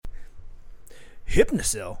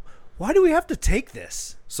Hypnocil? Why do we have to take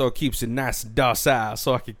this? So it keeps you nice and docile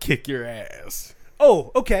so I can kick your ass.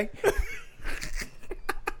 Oh, okay.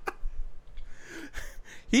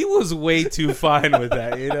 He was way too fine with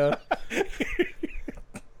that, you know?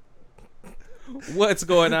 What's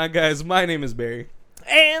going on, guys? My name is Barry.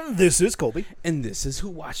 And this is Colby. And this is Who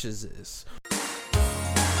Watches This.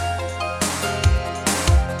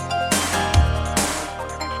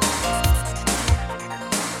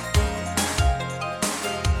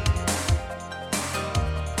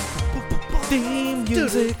 Theme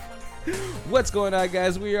music. What's going on,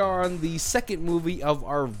 guys? We are on the second movie of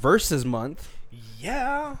our Versus month.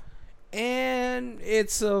 Yeah. And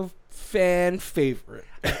it's a fan favorite.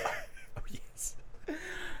 Oh, yes.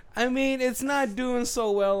 I mean, it's not doing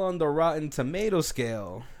so well on the Rotten Tomato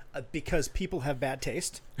scale. Because people have bad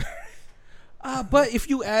taste. But if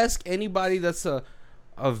you ask anybody that's a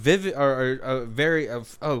vivid or a very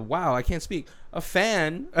I can't speak, a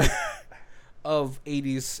fan of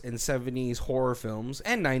 80s and 70s horror films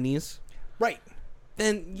and 90s, Right.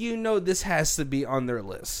 then you know this has to be on their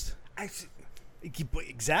list.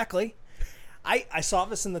 Exactly. I saw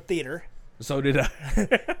this in the theater. So did I.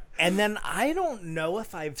 And then I don't know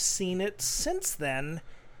if I've seen it since then.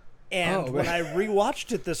 And when I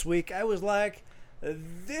rewatched it this week, I was like,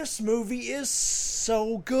 this movie is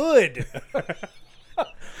so good.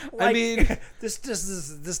 I mean, this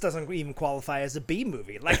doesn't even qualify as a B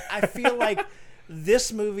movie. Like, I feel like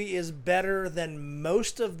this movie is better than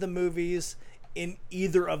most of the movies in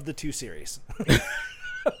either of the two series.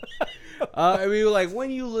 I mean, like,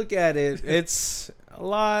 when you look at it, it's a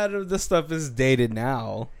lot of the stuff is dated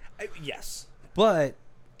now. Yes. But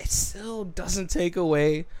it still doesn't take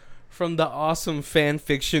away from the awesome fan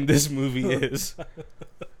fiction this movie is.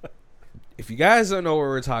 If you guys don't know what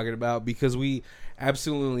we're talking about, because we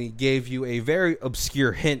absolutely gave you a very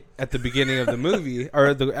obscure hint at the beginning of the movie,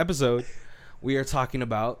 or the episode, we are talking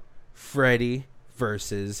about Freddy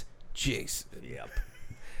versus Jason. Yep.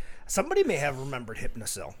 Somebody may have remembered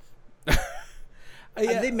Hypnocil.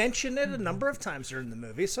 Yeah. They mention it a number of times during the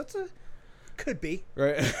movie, so could be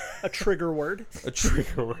Right. a trigger word. A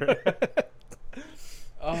trigger word.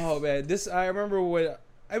 Oh man, I remember when,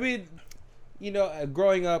 I mean, you know,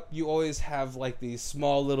 growing up, you always have like these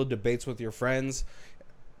small little debates with your friends.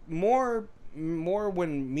 More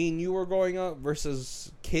when me and you were growing up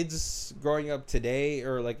versus kids growing up today,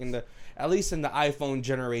 or like at least in the iPhone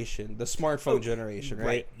generation, the smartphone generation,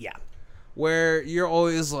 right? Yeah. Where you're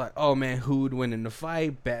always like, oh man, who would win in the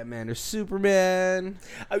fight, Batman or Superman?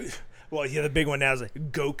 Well, yeah, the big one now is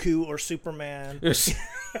like Goku or Superman.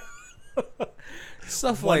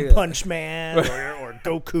 Stuff One like Punch Man or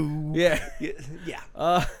Goku. Yeah. Yeah.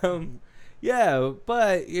 Yeah,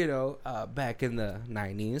 but, you know, back in the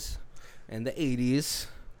 90s and the 80s,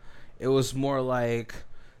 it was more like,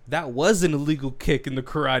 that was an illegal kick in the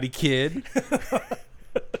Karate Kid.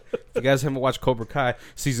 If you guys haven't watched Cobra Kai,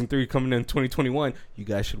 Season 3 coming in 2021, you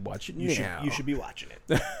guys should watch it now. You should be watching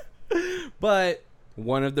it. But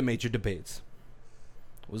one of the major debates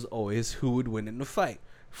was always who would win in the fight.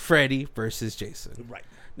 Freddy versus Jason. Right.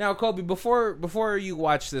 Now, Colby, before you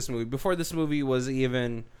watch this movie, before this movie was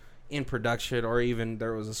even in production or even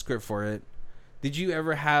there was a script for it, did you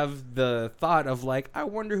ever have the thought of like, I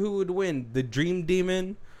wonder who would win, the Dream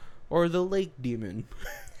Demon or the Lake Demon?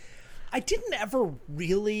 I didn't ever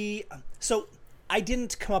really... So, I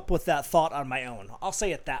didn't come up with that thought on my own. I'll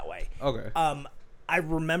say it that way. Okay. I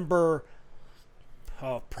remember...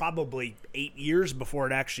 probably 8 years before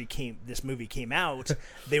this movie came out,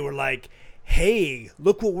 they were like, hey,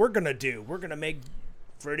 look what we're going to do. We're going to make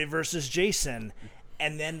Freddy versus Jason.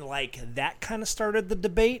 And then, like, that kind of started the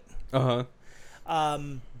debate. Uh-huh.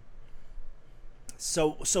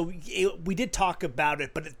 So we did talk about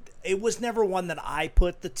it, but it was never one that I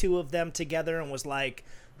put the two of them together and was like,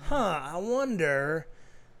 I wonder...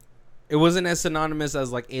 It wasn't as synonymous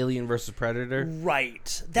as like Alien versus Predator.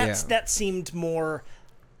 Right. That seemed more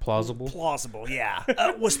plausible. Yeah.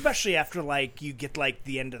 Especially after like you get like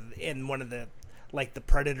the end of in one of the like the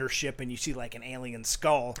Predator ship and you see like an alien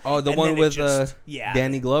skull. Oh, the one with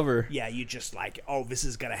Danny Glover. Yeah, you just like, oh, this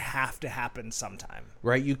is gonna have to happen sometime.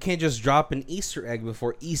 Right. You can't just drop an Easter egg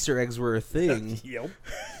before Easter eggs were a thing. Yep.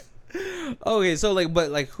 Okay, so like,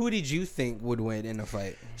 but like, who did you think would win in a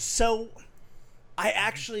fight? So, I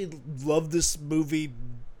actually love this movie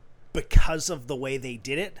because of the way they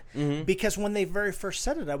did it. Mm-hmm. Because when they very first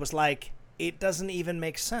said it, I was like, it doesn't even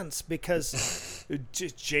make sense because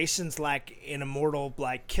Jason's like an immortal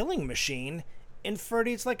like killing machine, and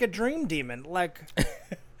Freddy's like a dream demon. Like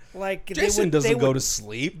Jason doesn't go to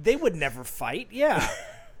sleep. They would never fight. Yeah.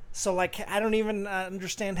 So, like, I don't even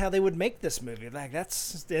understand how they would make this movie. Like,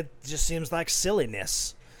 it just seems like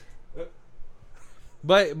silliness.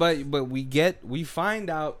 But we find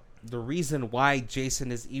out the reason why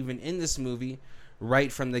Jason is even in this movie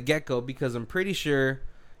right from the get-go, because I'm pretty sure,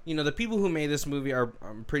 the people who made this movie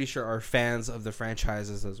I'm pretty sure are fans of the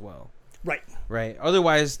franchises as well. Right.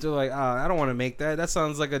 Otherwise, they're like, I don't want to make that. That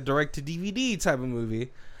sounds like a direct-to-DVD type of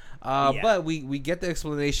movie. But we get the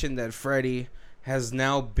explanation that Freddy has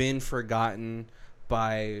now been forgotten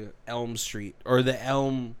by Elm Street, or the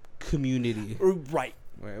Elm community. Right.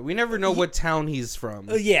 We never know what town he's from.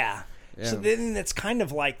 Yeah. So then it's kind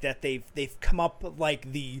of like that they've come up,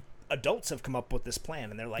 like the adults have come up with this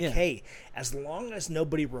plan, and they're like, hey, as long as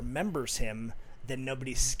nobody remembers him, then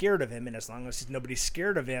nobody's scared of him, and as long as nobody's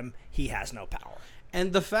scared of him, he has no power.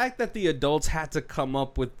 And the fact that the adults had to come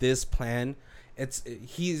up with this plan,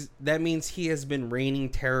 that means he has been reigning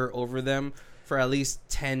terror over them for at least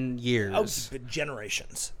 10 years. Oh,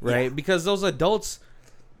 generations. Right? Yeah. Because those adults,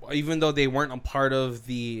 even though they weren't a part of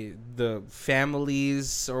the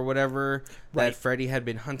families or whatever that Freddy had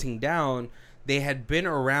been hunting down, they had been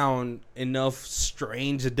around enough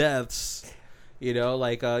strange deaths,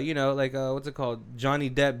 like what's it called? Johnny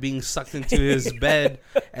Depp being sucked into his bed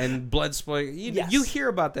and blood spoiling. You hear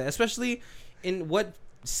about that, especially in what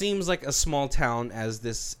seems like a small town as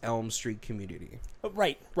this Elm Street community.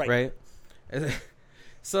 Right.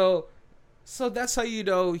 So that's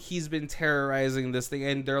how he's been terrorizing this thing,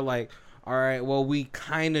 and they're like, all right, well, we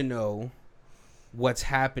kind of know what's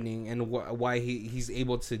happening and why he's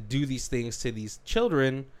able to do these things to these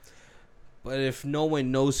children, but if no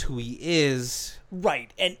one knows who he is...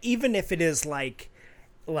 Right, and even if it is like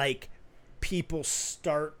people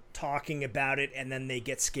start talking about it and then they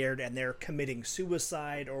get scared and they're committing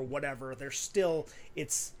suicide or whatever, they're still...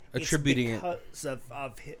 It's attributing because of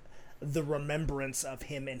the remembrance of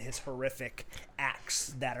him and his horrific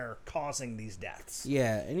acts that are causing these deaths.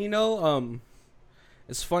 Yeah, and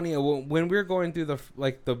it's funny when we're going through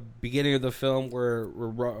the beginning of the film where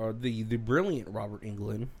the brilliant Robert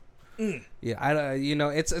Englund. Yeah,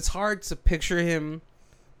 it's hard to picture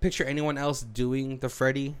anyone else doing the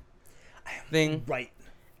Freddy thing, right?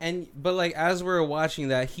 But like as we're watching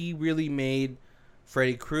that, he really made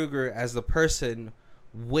Freddy Krueger as the person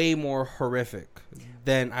way more horrific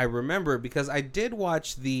than I remember, because I did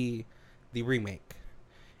watch the remake,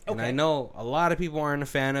 and I know a lot of people aren't a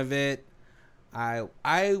fan of it. I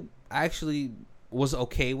actually was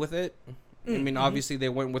okay with it. I mean, obviously they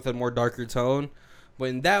went with a more darker tone, but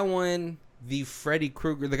in that one, the Freddy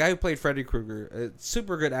Krueger, the guy who played Freddy Krueger, a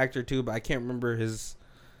super good actor too, but I can't remember his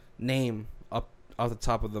name off the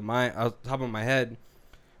top of my head,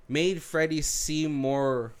 made Freddy seem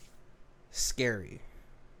more scary.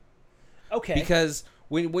 Okay. Because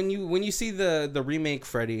when you see the remake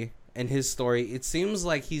Freddy and his story, it seems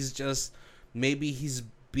like he's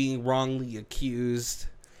being wrongly accused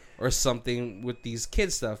or something with these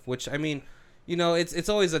kid stuff, which, I mean, it's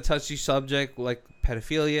always a touchy subject, like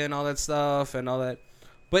pedophilia and all that stuff and all that.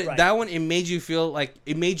 But that one, it made you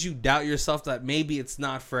doubt yourself that maybe it's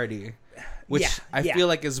not Freddy, which I feel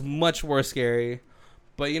like is much more scary.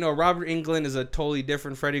 But, Robert Englund is a totally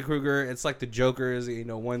different Freddy Krueger. It's like the Joker is,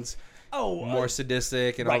 one's more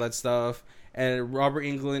sadistic and all that stuff. And Robert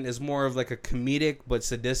Englund is more of like a comedic but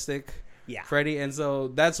sadistic Freddy. And so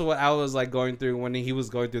that's what I was like going through when he was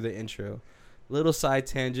going through the intro. Little side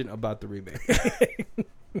tangent about the remake.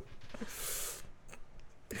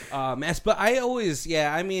 But I always,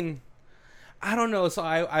 I don't know. So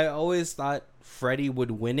I always thought Freddy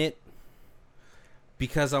would win it,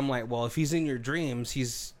 because I'm like, well, if he's in your dreams,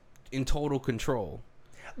 he's in total control.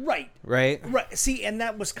 Right. See, and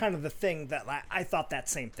that was kind of the thing that I thought that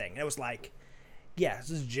same thing. It was like,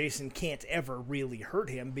 Jason can't ever really hurt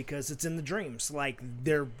him because it's in the dreams. Like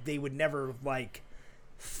they would never like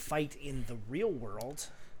fight in the real world.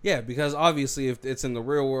 Yeah, because obviously if it's in the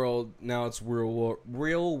real world, now it's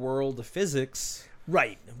real world physics.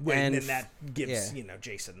 Right. And then that gives,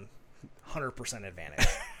 Jason 100% advantage.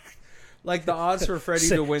 Like the odds for Freddy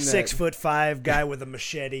to win that 6'5" guy with a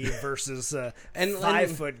machete versus a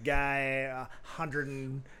 5 foot guy,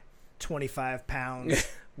 125 pounds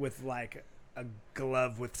with like a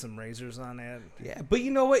glove with some razors on it. Yeah, but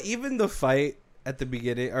you know what? Even the fight at the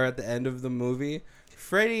beginning or at the end of the movie,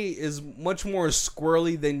 Freddy is much more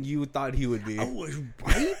squirrely than you thought he would be. Oh,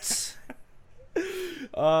 right?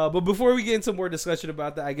 But before we get into more discussion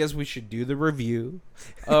about that, I guess we should do the review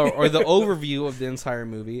or the overview of the entire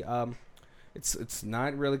movie. It's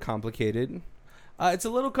not really complicated. It's a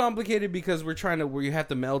little complicated because we have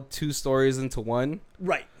to meld two stories into one.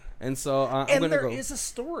 Right. And so I'm gonna go. There is a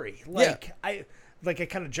story. Like like I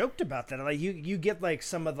kind of joked about that. Like you get like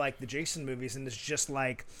some of like the Jason movies, and it's just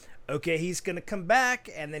like, okay, he's gonna come back,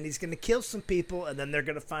 and then he's gonna kill some people, and then they're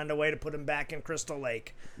gonna find a way to put him back in Crystal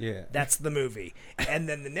Lake. Yeah, that's the movie. And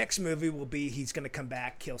then the next movie will be he's gonna come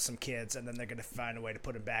back, kill some kids, and then they're gonna find a way to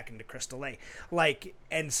put him back into Crystal Lake. Like,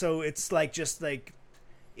 and so it's like just like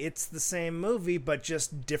it's the same movie, but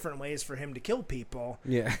just different ways for him to kill people.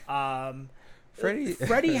 Yeah.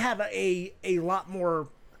 Freddy had a lot more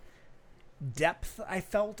depth, I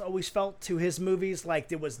always felt to his movies. Like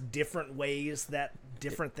there was different ways that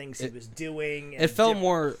different things he was doing. It felt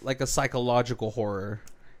more like a psychological horror.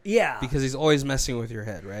 Yeah. Because he's always messing with your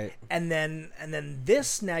head, right? And then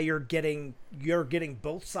this, now you're getting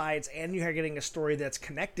both sides, and you're getting a story that's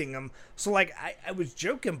connecting them. So like I was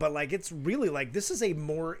joking, but like it's really like this is a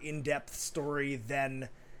more in-depth story than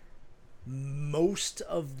most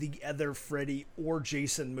of the other Freddy or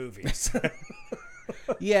Jason movies.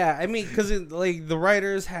 Yeah, I mean, because like the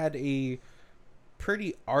writers had a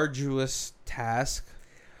pretty arduous task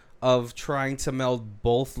of trying to meld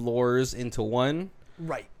both lores into one,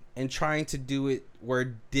 right? And trying to do it where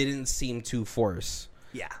it didn't seem too forced.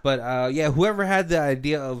 Yeah. But yeah, whoever had the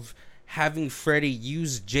idea of having Freddy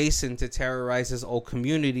use Jason to terrorize his old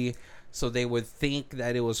community, so they would think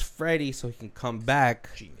that it was Freddy, so he can come back.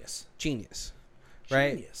 Genius.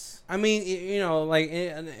 Right? Genius. I mean, you know, like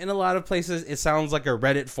in a lot of places, it sounds like a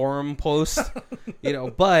Reddit forum post, you know,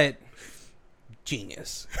 but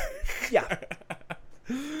genius. Yeah.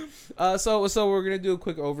 So we're gonna do a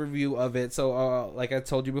quick overview of it. So, like I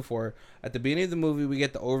told you before, at the beginning of the movie, we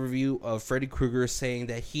get the overview of Freddy Krueger saying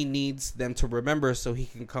that he needs them to remember so he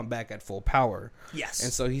can come back at full power. Yes.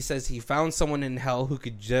 And so he says he found someone in hell who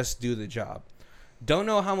could just do the job. Don't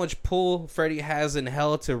know how much pull Freddy has in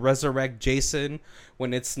hell to resurrect Jason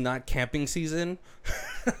when it's not camping season,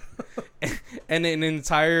 and an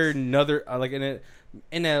entire another like in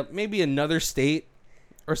a maybe another state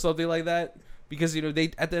or something like that. Because, you know,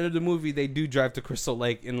 they at the end of the movie, they do drive to Crystal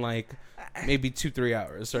Lake in, like, maybe 2-3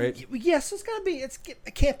 hours, right? Yes, it's gotta be. It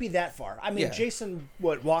can't be that far. I mean, Yeah. Jason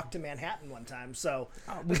walked to Manhattan one time, so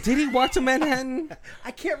Did he walk to Manhattan?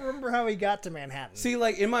 I can't remember how he got to Manhattan. See,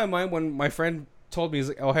 like, in my mind, when my friend told me, he's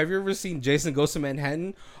like, oh, have you ever seen Jason Goes to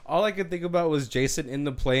Manhattan? All I could think about was Jason in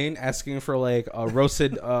the plane asking for, like,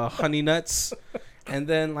 roasted honey nuts. And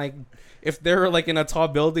then, like, if they were like in a tall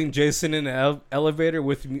building, Jason in an elevator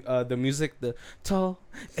with the music, the tall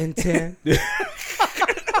and tan.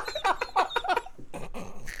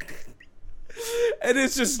 And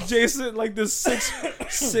it's just Jason, like this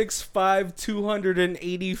 6'5",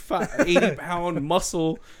 80-pound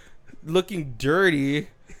muscle looking dirty.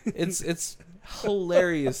 It's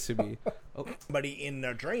hilarious to me. Oh. Somebody in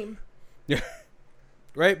their dream. Yeah.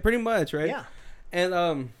 Right? Pretty much, right? Yeah.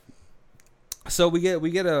 And so we get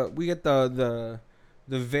the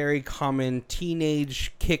very common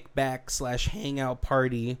teenage kickback / hangout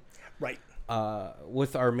party, right?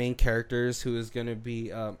 With our main characters, who is going to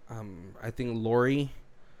be I think Lori,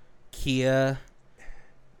 Kia,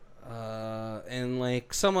 and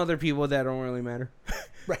like some other people that don't really matter.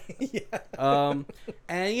 Right. Yeah.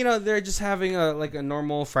 And you know, they're just having a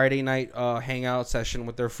normal Friday night hangout session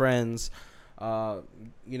with their friends.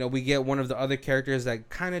 You know, we get one of the other characters that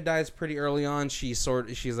kind of dies pretty early on. She's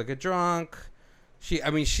like a drunk. She's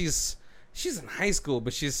in high school,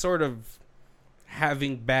 but she's sort of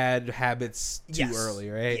having bad habits too early,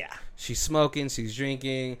 right? Yeah. She's smoking, she's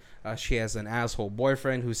drinking. She has an asshole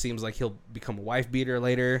boyfriend who seems like he'll become a wife beater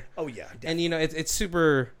later. Oh yeah. Definitely. And you know, it's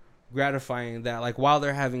super gratifying that like while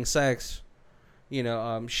they're having sex, you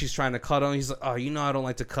know, she's trying to cuddle. And he's like, oh, you know, I don't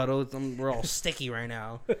like to cuddle. We're all sticky right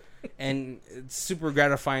now. And it's super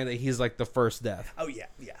gratifying that he's like the first death. Oh yeah,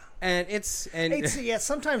 yeah. And it's yeah.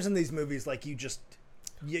 Sometimes in these movies, like you just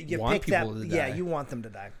you want pick that. people to die. Yeah, you want them to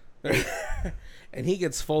die. And he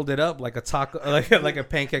gets folded up like a taco, like a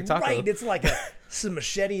pancake taco. Right, it's like some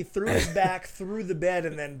machete through his back, through the bed,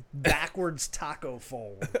 and then backwards taco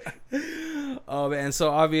fold. Oh, and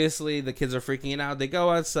so obviously the kids are freaking out. They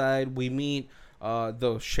go outside. We meet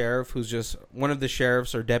the sheriff, who's just one of the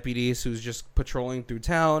sheriffs or deputies who's just patrolling through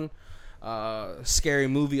town. Scary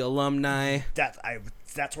Movie alumni.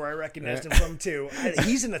 That's where I recognized him from too.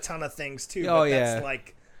 He's in a ton of things too. Oh, but that's yeah.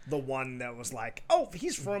 like the one that was like, oh,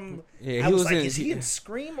 he's from. Yeah, I was like, is he in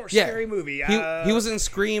Scream or Scary Movie? He was in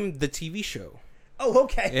Scream, the TV show. Oh,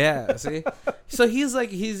 okay. Yeah, see? So he's like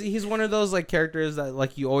he's one of those like characters that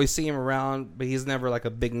like you always see him around, but he's never like a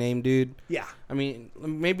big name dude. Yeah. I mean,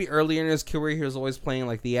 maybe earlier in his career he was always playing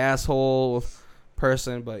like the asshole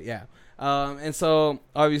person, but yeah. And so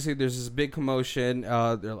obviously there's this big commotion.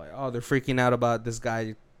 They're like, oh, they're freaking out about this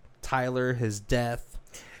guy Tyler, his death.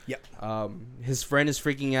 Yep. His friend is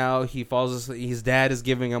freaking out. He falls asleep. His dad is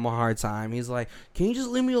giving him a hard time. He's like, "Can you just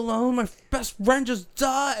leave me alone? My best friend just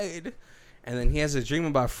died." And then he has a dream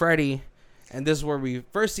about Freddy, and this is where we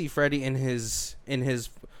first see Freddy in his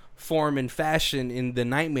form and fashion in the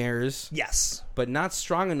nightmares. Yes. But not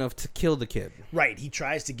strong enough to kill the kid. Right. He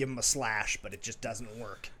tries to give him a slash, but it just doesn't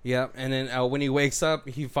work. Yep. And then when he wakes up,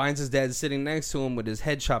 he finds his dad sitting next to him with his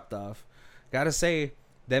head chopped off. Gotta say,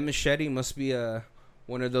 that machete must be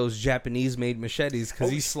one of those Japanese-made machetes,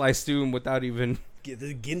 because he sliced through him without even...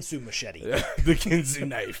 The Ginsu machete. The Ginsu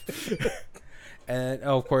knife. And,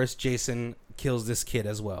 of course, Jason kills this kid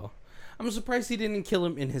as well. I'm surprised he didn't kill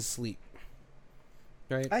him in his sleep.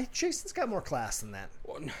 Right? Jason's got more class than that.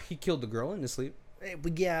 Well, he killed the girl in his sleep.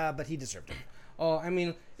 Yeah, but he deserved it. Oh, I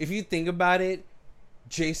mean, if you think about it,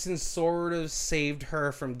 Jason sort of saved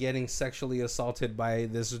her from getting sexually assaulted by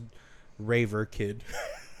this raver kid.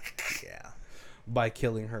 Yeah. By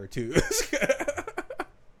killing her, too.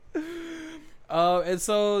 And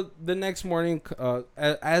so the next morning,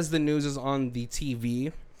 as the news is on the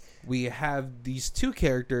TV, we have these two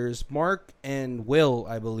characters, Mark and Will,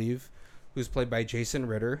 I believe, who's played by Jason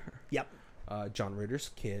Ritter. Yep. John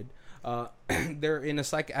Ritter's kid. They're in a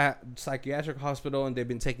psychiatric hospital, and they've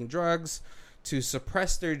been taking drugs to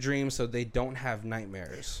suppress their dreams so they don't have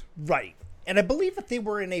nightmares. Right. And I believe that they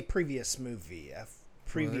were in a previous movie,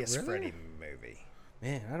 Really? Freddy movie.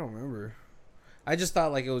 Man, I don't remember. I just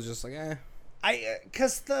thought like it was just like, eh.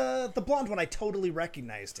 Because the blonde one, I totally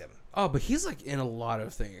recognized him. Oh, but he's like in a lot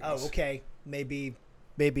of things. Oh, okay. Maybe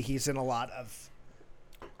he's in a lot of...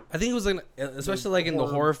 I think it was like, especially like in the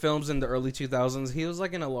horror films in the early 2000s, he was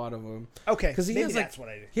like in a lot of them. Okay, because maybe that's what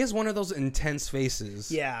I did. He has one of those intense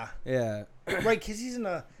faces. Yeah. Yeah. Right, because he's in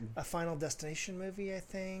a Final Destination movie, I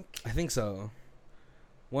think. I think so.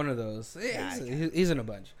 One of those. Yeah, he's in a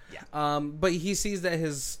bunch. Yeah. But he sees that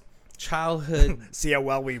his childhood... See how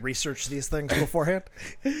well we research these things beforehand?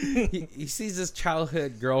 he sees his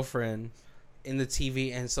childhood girlfriend in the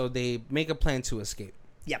TV, and so they make a plan to escape.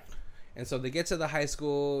 Yep. And so they get to the high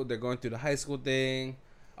school. They're going through the high school thing.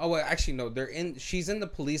 Oh, well, actually, no. She's in the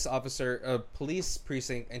police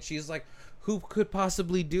precinct, and she's like, who could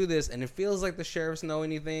possibly do this? And it feels like the sheriffs know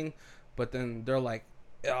anything, but then they're like,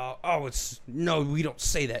 no, we don't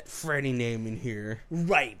say that Freddy name in here.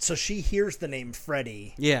 Right. So she hears the name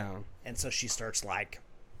Freddy. Yeah. And so she starts like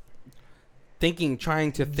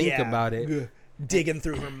trying to think about it. Digging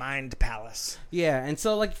through her mind palace. Yeah, and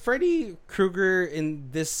so like Freddy Krueger in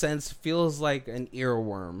this sense feels like an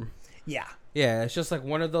earworm. Yeah. Yeah, it's just like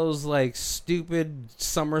one of those like stupid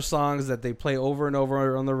summer songs that they play over and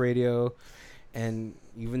over on the radio, and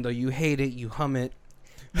even though you hate it, you hum it.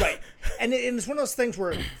 Right. And it's one of those things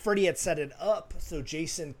where Freddy had set it up so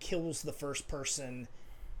Jason kills the first person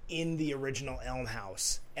in the original Elm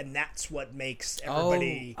House, and that's what makes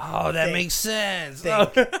everybody that makes sense.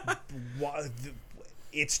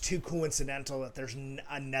 It's too coincidental that there's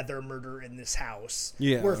another murder in this house.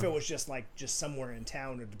 Yeah. Where if it was just somewhere in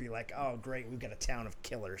town, it'd be like, oh great, we've got a town of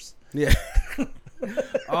killers. Yeah.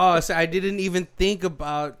 So I didn't even think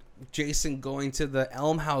about Jason going to the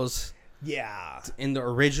Elm House. Yeah. In the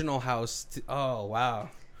original house. Oh wow.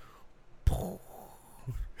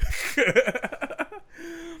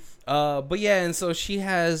 But yeah, and so she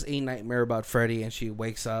has a nightmare about Freddy, and she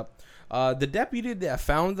wakes up. The deputy that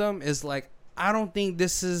found them is like, I don't think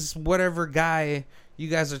this is whatever guy you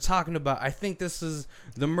guys are talking about. I think this is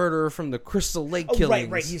the murderer from the Crystal Lake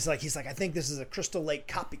killings. Right. He's like, I think this is a Crystal Lake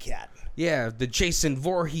copycat. Yeah, the Jason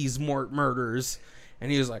Voorhees murders.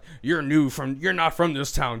 And he was like, you're not from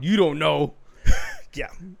this town. You don't know. Yeah.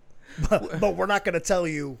 But we're not going to tell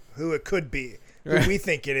you who it could be. Who we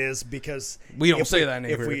think it is, because we don't say that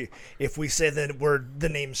name. If we say the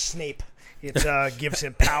name Snape, it gives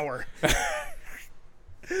him power.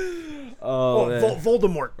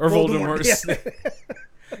 Voldemort. Or Voldemort.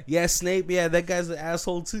 Yeah, Snape. Yeah, that guy's an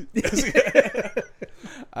asshole too.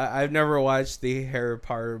 I've never watched the Harry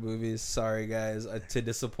Potter movies. Sorry, guys, to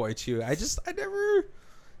disappoint you. I never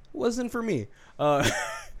wasn't for me. But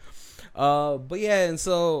yeah, and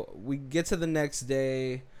so we get to the next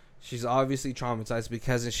day. She's obviously traumatized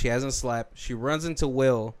because she hasn't slept. She runs into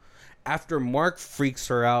Will after Mark freaks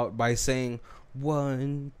her out by saying,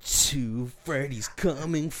 1, 2, Freddy's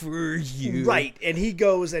coming for you. Right, and he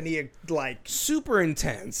goes and he super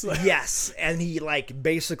intense. Yes, and he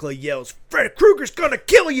basically yells, Freddy Krueger's gonna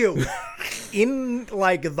kill you! In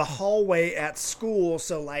the hallway at school,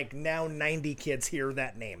 so now 90 kids hear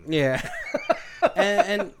that name. Yeah.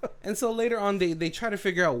 and so later on they try to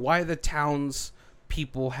figure out why the town's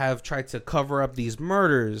people have tried to cover up these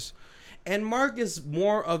murders, And Mark is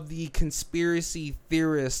more of the conspiracy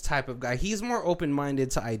theorist type of guy. He's more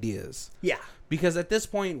open-minded to ideas. Yeah. Because at this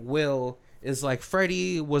point, Will is like,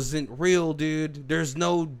 Freddy wasn't real, dude. There's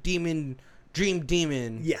no dream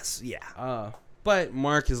demon. Yes, yeah. But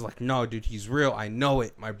Mark is like, no, dude, he's real. I know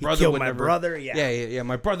it. My brother killed would my never. brother, yeah. Yeah.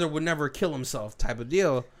 My brother would never kill himself, type of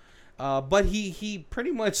deal. But he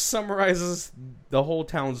pretty much summarizes the whole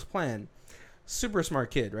town's plan. Super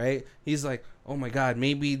smart kid, right? He's like, oh my god,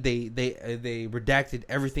 maybe they redacted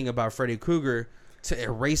everything about Freddy Krueger to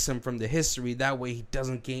erase him from the history. That way he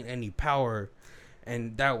doesn't gain any power,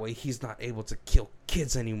 and that way he's not able to kill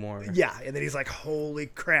kids anymore. Yeah, and then he's like, holy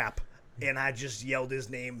crap. And I just yelled his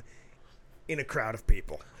name in a crowd of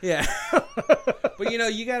people. Yeah. But,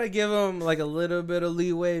 you got to give him, like, a little bit of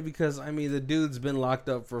leeway because, I mean, the dude's been locked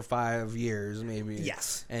up for 5 years, maybe.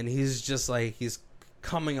 Yes. And he's just, like, he's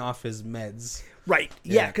coming off his meds. Right.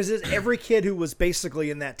 Yeah, because every kid who was basically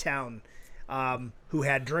in that town who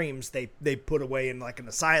had dreams, they put away in, like, an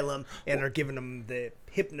asylum and are giving them the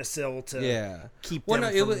Hypnosil to keep them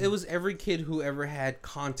from... it was every kid who ever had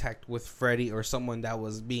contact with Freddy or someone that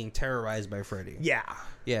was being terrorized by Freddy. Yeah.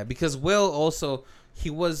 Yeah, because Will also,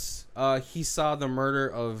 he saw the murder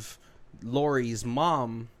of Laurie's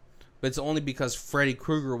mom, but it's only because Freddy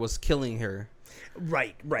Krueger was killing her.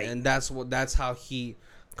 Right. And that's how he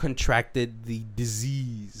contracted the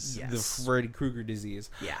disease, yes. the Freddy Krueger disease.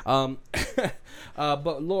 Yeah.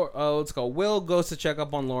 But Will goes to check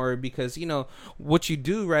up on Laurie because what you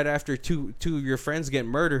do right after two of your friends get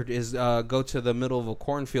murdered is go to the middle of a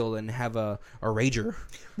cornfield and have a rager.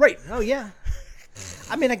 Right. Oh yeah.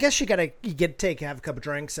 I mean, I guess you have a couple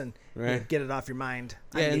drinks and get it off your mind.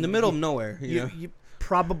 Yeah, in the middle of nowhere. You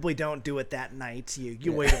probably don't do it that night.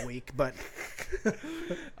 You wait a week, but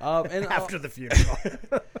and after the funeral.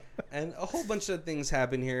 And a whole bunch of things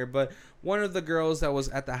happen here. But one of the girls that was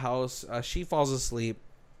at the house, she falls asleep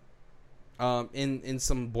in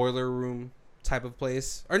some boiler room type of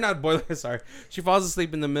place, or not boiler. Sorry, she falls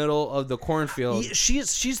asleep in the middle of the cornfield.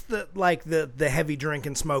 She's the heavy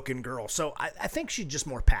drinking, smoking girl. So I think she just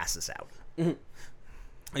more passes out. Mm-hmm.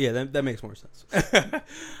 Yeah, that makes more sense.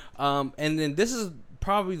 And then this is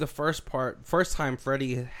probably the first time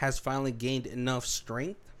Freddy has finally gained enough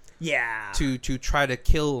strength. Yeah. To try to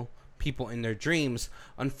kill people in their dreams.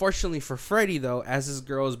 Unfortunately for Freddy, though, as this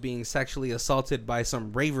girl is being sexually assaulted by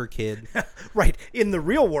some raver kid. Right. In the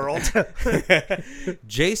real world.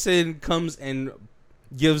 Jason comes and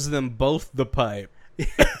gives them both the pipe.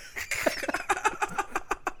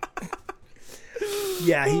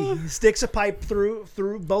 Yeah, he sticks a pipe through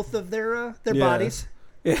both of their bodies.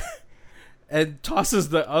 Yeah. And tosses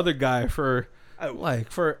the other guy for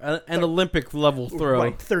an Olympic level throw.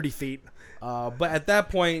 Right, 30 feet. But at that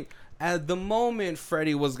point, at the moment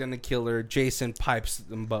Freddy was going to kill her, Jason pipes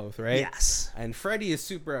them both, right? Yes. And Freddy is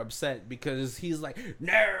super upset because he's like,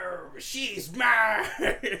 no, she's mine.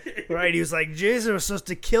 Right, he was like, Jason was supposed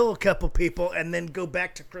to kill a couple people and then go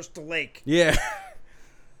back to Crystal Lake. Yeah.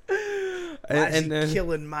 and then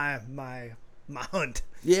killing my hunt.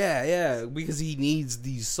 Yeah, because he needs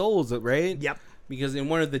these souls, right? Yep. Because in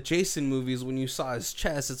one of the Jason movies, when you saw his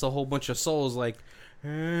chest, it's a whole bunch of souls like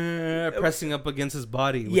pressing up against his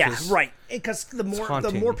body. Yeah, right. Because the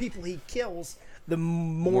more people he kills, the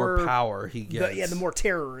more power he gets. The more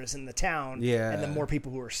terror is in the town. Yeah, and the more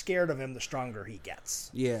people who are scared of him, the stronger he gets.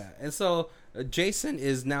 Yeah, and so Jason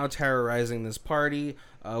is now terrorizing this party.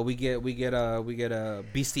 We get a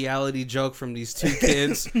bestiality joke from these two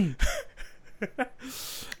kids.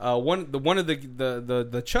 One of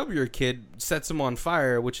the chubbier kid sets him on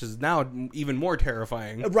fire, which is now even more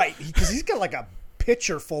terrifying. Right, because he's got like a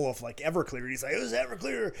pitcher full of like Everclear. He's like, "This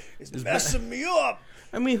Everclear is messing me up."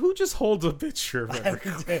 I mean, who just holds a pitcher of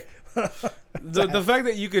Everclear? The fact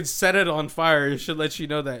that you could set it on fire should let you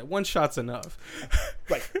know that one shot's enough.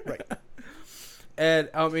 Right. And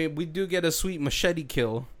I mean, we do get a sweet machete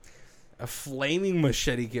kill. A flaming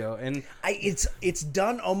machete kill, and it's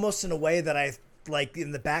done almost in a way that I like.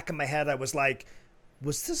 In the back of my head, I was like,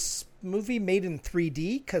 "Was this movie made in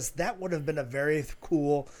 3D? Because that would have been a very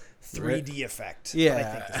cool 3D effect." Yeah, but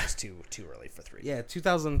I think it was too early for 3D. Yeah,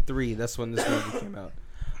 2003. That's when this movie came out.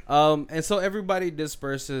 And so everybody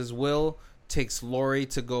disperses. Will takes Laurie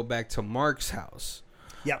to go back to Mark's house.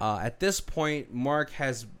 Yeah. At this point, Mark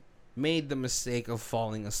has made the mistake of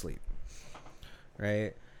falling asleep.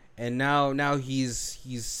 Right. And now he's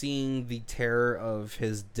seeing the terror of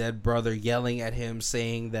his dead brother yelling at him,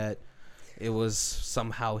 saying that it was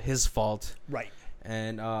somehow his fault. Right.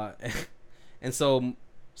 And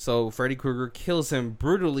so Freddy Krueger kills him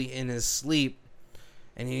brutally in his sleep.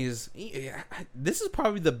 And this is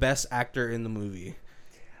probably the best actor in the movie.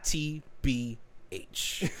 T.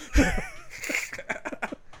 BH.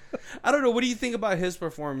 I don't know. What do you think about his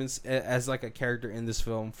performance as like a character in this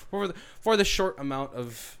film for the short amount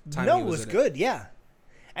of time? No, he it was in good. Yeah,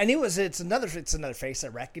 and it's another face I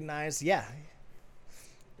recognize. Yeah,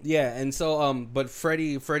 yeah. And so but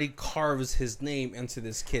Freddy carves his name into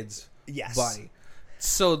this kid's body,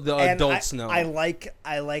 so the adults know. I like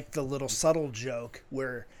the little subtle joke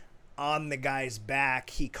where on the guy's back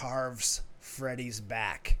he carves Freddy's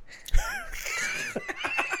back.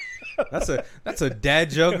 That's a dad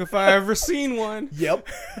joke if I ever seen one. Yep.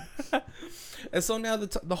 And so now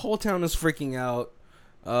the whole town is freaking out.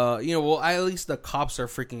 At least the cops are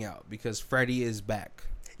freaking out because Freddy is back.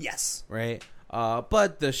 Yes. Right?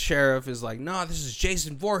 But the sheriff is like, no, this is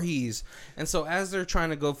Jason Voorhees. And so as they're trying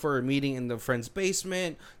to go for a meeting in the friend's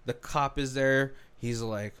basement, the cop is there. He's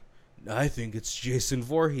like, I think it's Jason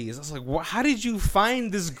Voorhees. I was like, how did you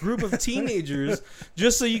find this group of teenagers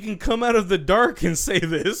just so you can come out of the dark and say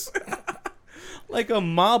this? Like a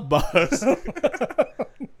mob boss. I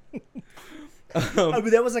mean,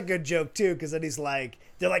 that was a good joke, too, because then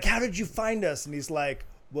they're like, how did you find us? And he's like,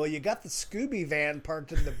 well, you got the Scooby van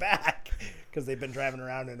parked in the back because they've been driving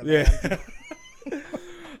around in a van.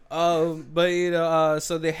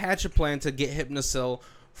 So they hatch a plan to get Hypnocil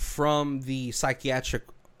from the psychiatric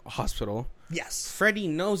hospital. Yes. Freddy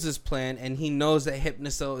knows this plan, and he knows that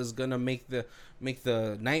Hypnocil is gonna make the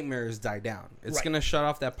nightmares die down. It's gonna shut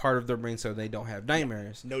off that part of their brain so they don't have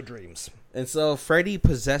nightmares. No dreams. And so Freddy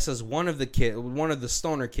possesses one of the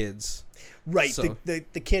stoner kids. Right, so, the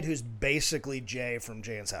kid who's basically Jay from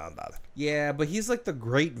Jay and Silent Bob. Yeah, but he's like the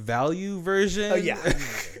great value version. Oh yeah.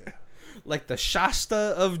 Like the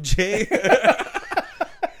Shasta of Jay.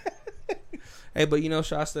 Hey, but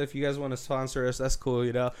Shasta, if you guys want to sponsor us, that's cool.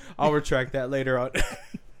 I'll retract that later on.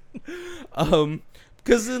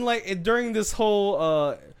 Because then during this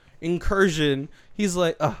whole incursion, he's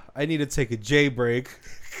like, I need to take a J break.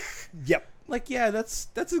 Yep. Like, yeah, that's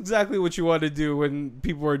exactly what you want to do when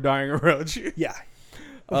people are dying around you. Yeah.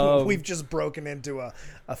 We've just broken into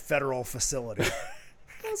a federal facility.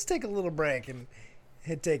 Let's take a little break and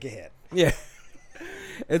take a hit. Yeah.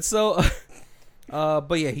 And so,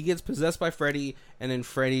 but yeah, he gets possessed by Freddy, and then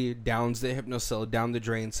Freddy downs the Hypnocil down the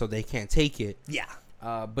drain so they can't take it. Yeah.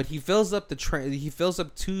 But he fills up he fills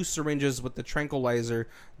up 2 syringes with the tranquilizer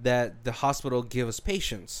that the hospital gives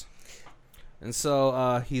patients. And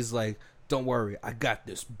so he's like, don't worry, I got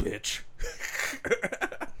this, bitch.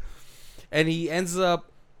 And he ends up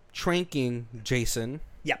tranking Jason.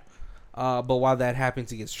 Yep. But while that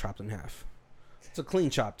happens, he gets chopped in half. It's a clean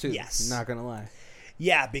chop, too. Yes. Not going to lie.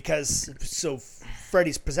 Yeah, because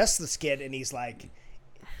Freddy's possessed this kid, and he's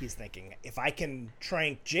thinking, if I can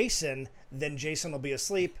trank Jason, then Jason will be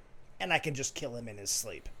asleep, and I can just kill him in his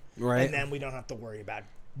sleep. Right. And then we don't have to worry about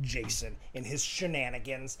Jason and his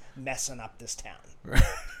shenanigans messing up this town. Right.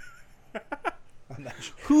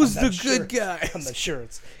 Who's the good guy? I'm not sure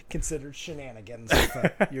it's considered shenanigans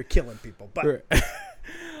if you're killing people. But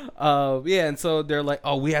yeah, and so they're like,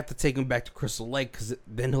 oh, we have to take him back to Crystal Lake because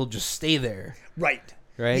then he'll just stay there. Right.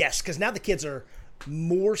 Yes, because now the kids are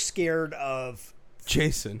more scared of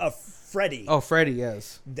Jason. Of Freddy. Oh, Freddy,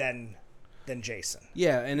 yes. Than Jason.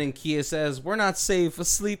 Yeah, and then Kia says, we're not safe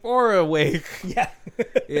asleep or awake. Yeah.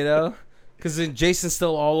 Because then Jason's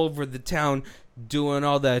still all over the town doing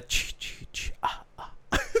all that.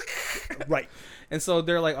 Right. And so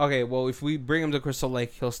they're like, okay, well, if we bring him to Crystal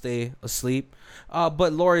Lake, he'll stay asleep.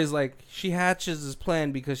 But Laurie's like, she hatches this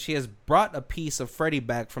plan because she has brought a piece of Freddy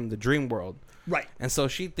back from the dream world. Right. And so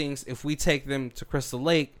she thinks if we take them to Crystal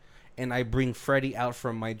Lake and I bring Freddy out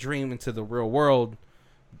from my dream into the real world,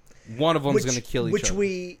 one of them is going to kill each other.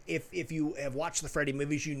 If you have watched the Freddy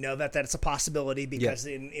movies, you know that it's a possibility because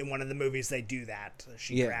in one of the movies they do that.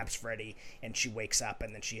 She grabs Freddy and she wakes up,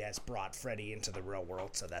 and then she has brought Freddy into the real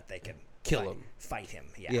world so that they can fight him.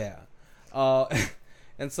 Yeah.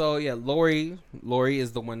 And so Laurie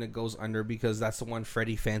is the one that goes under because that's the one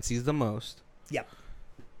Freddy fancies the most. Yep.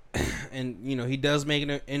 And he does make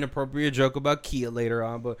an inappropriate joke about Kia later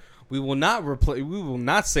on, but we will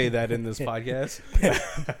not say that in this podcast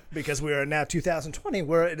because we are now 2020,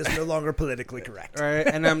 where it is no longer politically correct. Right?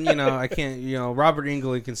 And I can't. Robert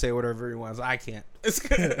Englund can say whatever he wants. I can't. It's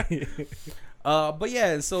good. But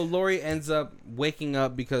yeah, so Laurie ends up waking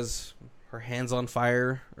up because her hand's on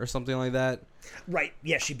fire or something like that. Right.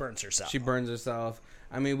 Yeah, she burns herself.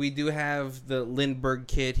 I mean, we do have the Lindbergh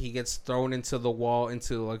kid. He gets thrown into the wall,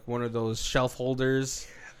 into like one of those shelf holders.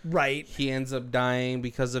 Right. He ends up dying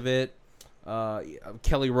because of it.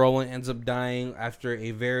 Kelly Rowland ends up dying after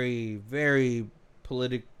a very, very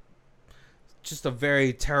just a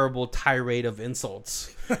very terrible tirade of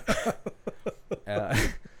insults.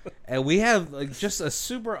 And we have like just a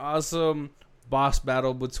super awesome boss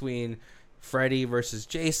battle between Freddy versus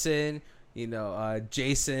Jason. You know,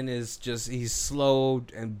 Jason is he's slow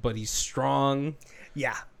but he's strong.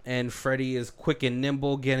 Yeah. And Freddy is quick and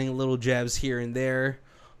nimble, getting little jabs here and there,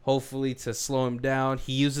 hopefully to slow him down.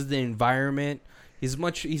 He uses the environment. He's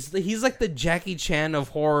like the Jackie Chan of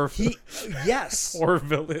horror. Yes. Horror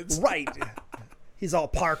villains. Right. He's all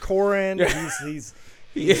parkouring.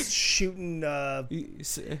 He's shooting the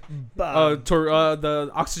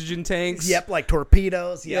oxygen tanks. Yep, like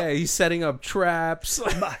torpedoes. Yep. Yeah, he's setting up traps.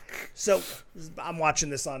 So I'm watching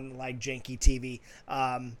this on like janky TV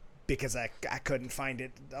because I couldn't find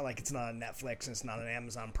it. Like it's not on Netflix and it's not on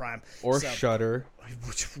Amazon Prime or Shudder.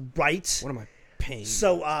 Right. What am I paying?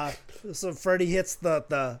 So Freddy hits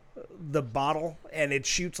the bottle and it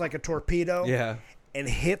shoots like a torpedo. Yeah. And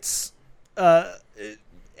hits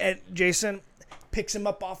and Jason picks him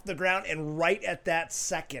up off the ground, and right at that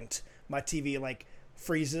second, my TV like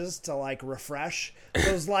freezes to like refresh.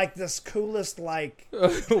 It was like this coolest like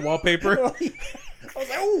wallpaper. I was like,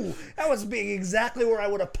 "Oh, that was being exactly where I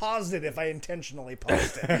would have paused it if I intentionally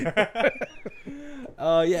paused it."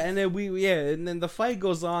 Yeah, and then the fight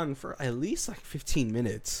goes on for at least like 15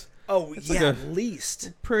 minutes. Oh, it's yeah, like at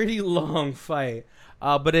least pretty long fight.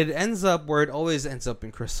 But it ends up where it always ends up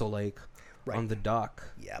in Crystal Lake, on the dock.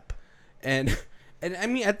 Yep. And I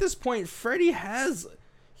mean, at this point, Freddy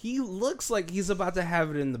he looks like he's about to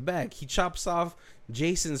have it in the bag. He chops off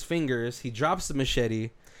Jason's fingers. He drops the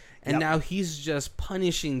machete. And now he's just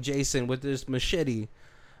punishing Jason with this machete.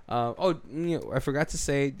 I forgot to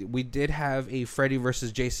say, we did have a Freddy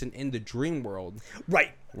versus Jason in the dream world.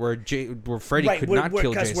 Right. Where Freddy could not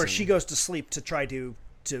kill Jason. Where she goes to sleep to try to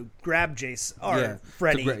grab Jason, or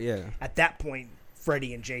Freddy. At that point,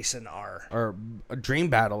 Freddy and Jason are dream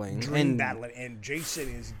battling. And Jason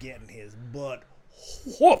is getting his butt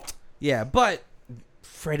whooped. Yeah, but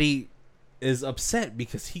Freddy is upset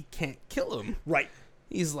because he can't kill him. Right.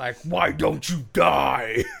 He's like, "Why don't you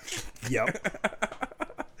die?" Yep.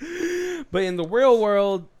 But in the real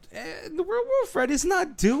world, Freddy's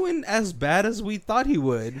not doing as bad as we thought he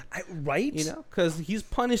would. Right? You know, because he's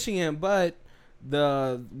punishing him, but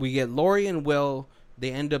we get Laurie and Will.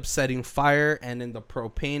 They end up setting fire, and in the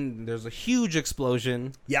propane, there's a huge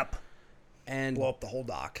explosion. Yep. And blow up the whole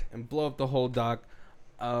dock.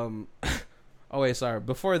 Oh, wait, sorry.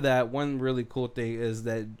 Before that, one really cool thing is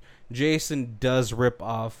that Jason does rip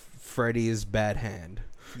off Freddy's bad hand.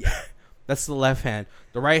 Yeah. That's the left hand.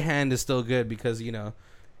 The right hand is still good because,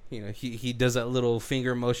 he does that little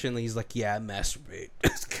finger motion. He's like, "Yeah, I masturbate."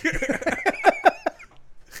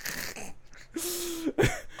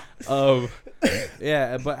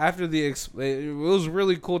 Yeah, but after it was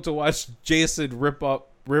really cool to watch Jason rip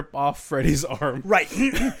off Freddy's arm. Right.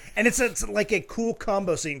 And it's like a cool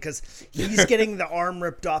combo scene because he's getting the arm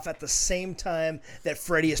ripped off at the same time that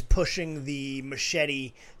Freddy is pushing the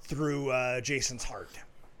machete through Jason's heart.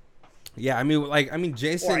 Yeah, I mean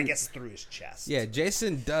Jason, or I guess through his chest. Yeah,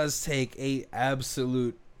 Jason does take a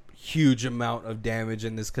absolute huge amount of damage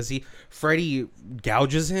in this because Freddy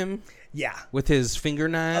gouges him. Yeah, with his finger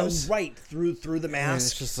knives. Oh, right through the mask. And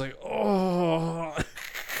it's just like,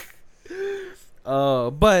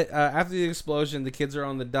 but after the explosion, the kids are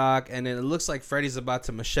on the dock, and then it looks like Freddy's about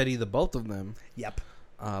to machete the both of them. Yep.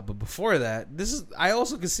 But before that, I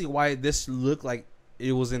also can see why this looked like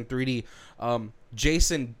it was in 3D.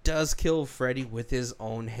 Jason does kill Freddy with his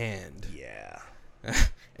own hand. Yeah.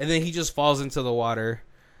 And then he just falls into the water,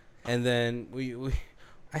 and then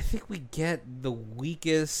I think we get the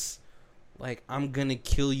weakest, like, "I'm gonna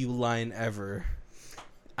kill you" line ever.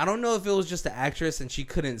 I don't know if it was just the actress and she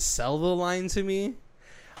couldn't sell the line to me.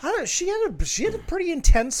 I don't know. She had a pretty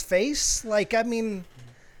intense face. Like, I mean,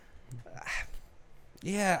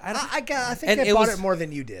 yeah, I think I bought it more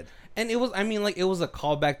than you did. And it was, it was a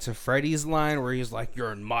callback to Freddy's line where he's like,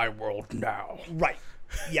 "You're in my world now." Right.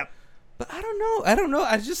 Yep. But I don't know.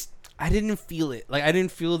 I didn't feel it. Like, I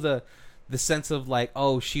didn't feel the sense of like,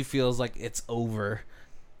 oh, she feels like it's over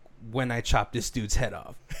when I chop this dude's head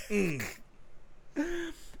off.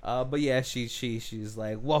 But yeah, she's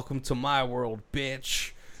like, "Welcome to my world,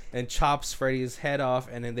 bitch," and chops Freddy's head off,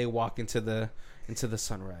 and then they walk into the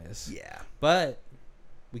sunrise. Yeah. But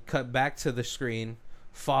we cut back to the screen,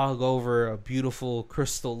 fog over a beautiful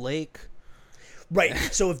Crystal Lake. Right.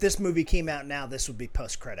 So if this movie came out now, this would be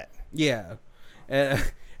post-credit. Yeah.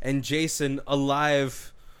 And Jason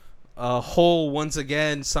alive, whole once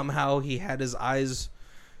again. Somehow he had his eyes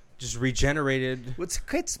just regenerated.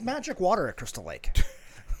 It's magic water at Crystal Lake.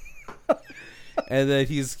 and then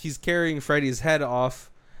he's carrying Freddy's head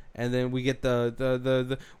off, and then we get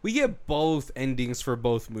the we get both endings for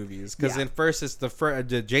both movies, because then first it's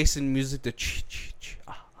the Jason music, the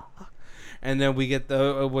and then we get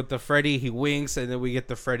the with the Freddy, he winks, and then we get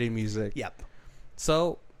the Freddy music. Yep.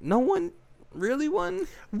 So no one really won,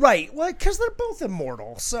 right? Well, because they're both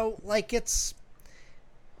immortal, so like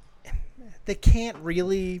they can't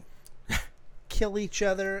really kill each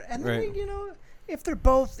other, and then Right. you know, if they're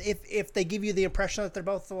both, if they give you the impression that they're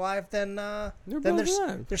both alive, then there's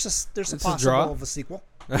alive. there's a It's a possible draw. of a sequel.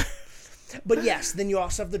 But yes, then you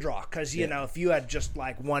also have the draw, because you know, if you had just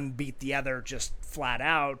like one beat the other just flat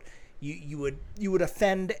out, you would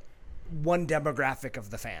offend one demographic of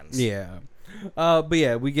the fans. Yeah. But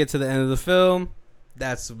yeah, we get to the end of the film.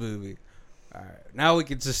 That's the movie. All right. Now we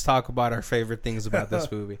can just talk about our favorite things about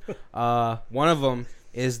this movie. One of them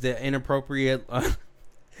is the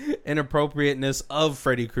inappropriateness of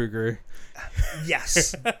Freddy Krueger.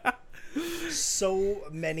 Yes. So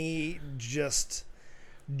many just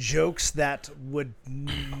jokes that would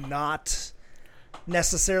not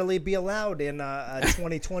necessarily be allowed in a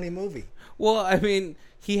 2020 movie. Well, I mean,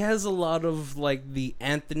 he has a lot of like the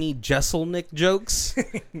Anthony Jeselnik jokes.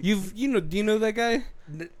 Do you know that guy?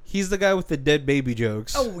 He's the guy with the dead baby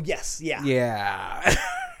jokes. Oh, yes, yeah. Yeah.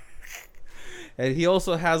 And he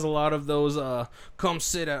also has a lot of those come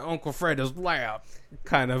sit at Uncle Fred's lap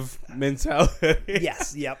kind of mentality.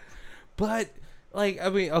 Yes, yep. But like, I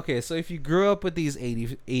mean, okay, so if you grew up with these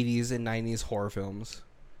 80s and 90s horror films,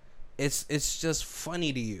 it's just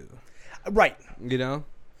funny to you. Right. You know?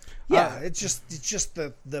 Yeah, it's just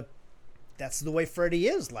the that's the way Freddy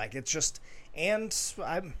is. Like, it's just, and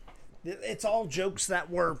it's all jokes that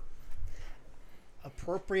were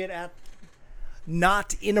appropriate at,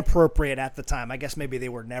 not inappropriate at the time. I guess maybe they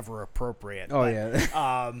were never appropriate. Oh, but,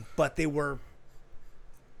 yeah. but they were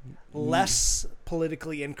less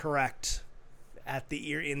politically incorrect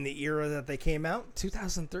in the era that they came out.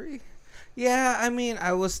 2003? Yeah, I mean,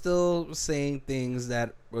 I was still saying things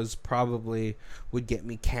that was probably would get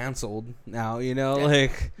me canceled now, you know?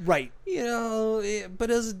 Like, right. You know, but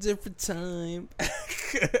it was a different time.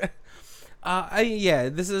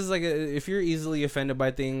 This is like if you're easily offended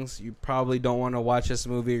by things, you probably don't want to watch this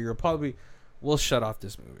movie. You're probably will shut off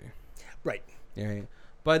this movie. Right. Yeah.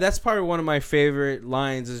 But that's probably one of my favorite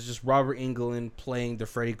lines is just Robert Englund playing the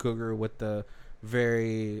Freddy Krueger with the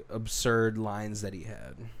very absurd lines that he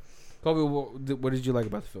had. Kobe, what did you like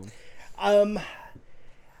about the film?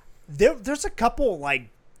 There's a couple like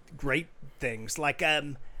great things. Like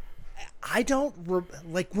I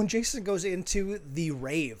don't like when Jason goes into the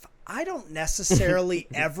rave. I don't necessarily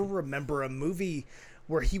ever remember a movie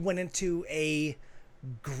where he went into a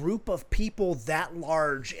group of people that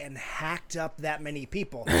large and hacked up that many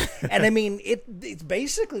people. And I mean, it's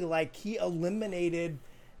basically like he eliminated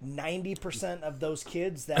 90% of those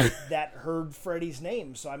kids that heard Freddy's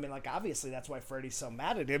name. So I mean, like, obviously that's why Freddy's so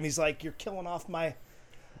mad at him. He's like, you're killing off my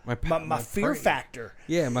fear factor.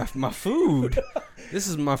 Yeah, my food. This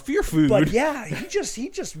is my fear food. But yeah, he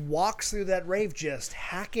just walks through that rave just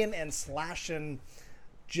hacking and slashing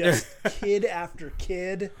just kid after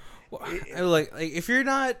kid. Well, like if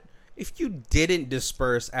you didn't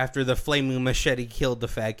disperse after the flaming machete killed the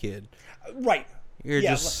fat kid. Right. You're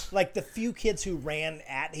just like the few kids who ran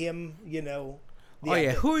at him, you know.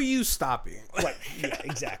 Who are you stopping? Right. Yeah,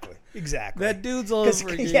 exactly. That dude's all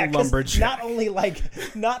over lumberjack.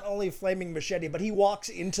 Not only flaming machete, but he walks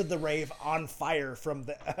into the rave on fire from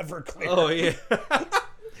the Everclear. Oh yeah.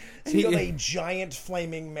 So you have a giant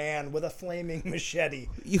flaming man with a flaming machete.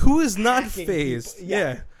 Who is not phased?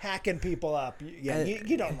 Hacking people up. Yeah,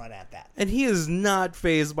 you don't run at that. And he is not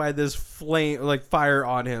phased by this flame, like fire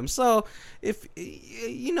on him. So if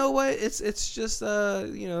you know what, it's just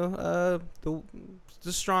the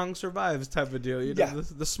strong survives type of deal. You know,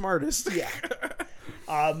 the smartest. Yeah.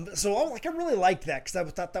 So I really liked that because I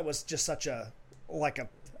thought that was just such a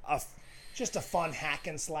fun hack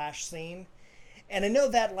and slash scene. And I know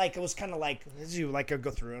that like it was kind of like as you like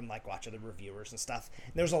go through and like watch other reviewers and stuff.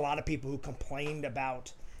 And there was a lot of people who complained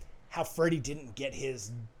about how Freddy didn't get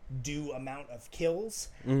his due amount of kills.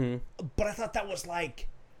 Mm-hmm. But I thought that was like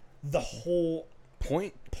the whole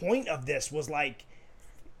point of this was like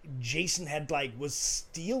Jason had was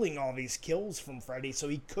stealing all these kills from Freddy, so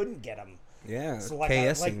he couldn't get them. Yeah, so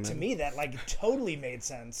to me that totally made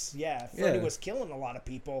sense. Yeah, if Freddy was killing a lot of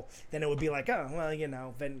people, then it would be like, oh well,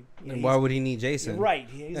 then why would he need Jason? Right,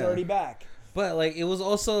 he's already back. But like it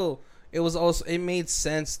made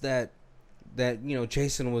sense that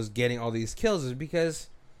Jason was getting all these kills is because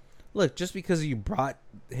look, just because you brought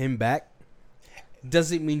him back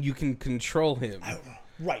doesn't mean you can control him.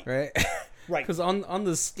 Right. Right. Because on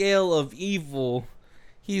the scale of evil,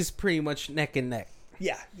 he's pretty much neck and neck.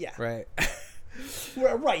 Yeah, yeah. Right.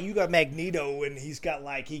 Right, you got Magneto, and he's got,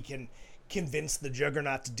 like, he can convince the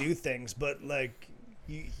Juggernaut to do things, but, like,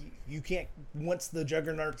 you can't, once the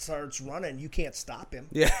Juggernaut starts running, you can't stop him.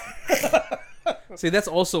 Yeah. See, that's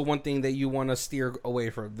also one thing that you want to steer away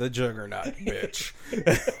from, the Juggernaut, bitch.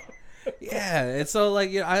 Yeah, and so, like,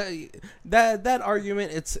 you know, that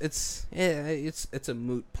argument, it's a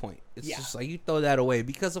moot point. It's just like, you throw that away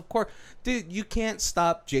because, of course, dude, you can't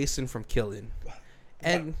stop Jason from killing.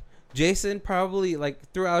 And Jason probably, like,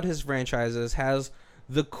 throughout his franchises has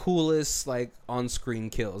the coolest, like, on-screen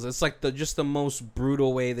kills. It's like just the most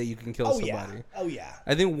brutal way that you can kill somebody. Oh yeah.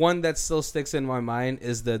 I think one that still sticks in my mind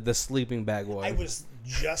is the sleeping bag one. I was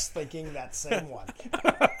just thinking that same one.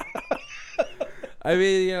 I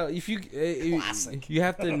mean, you know, if Classic. you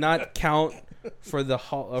have to not count for the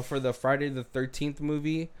Friday the 13th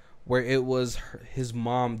movie where it was his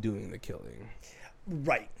mom doing the killing.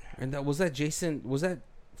 Right. And was that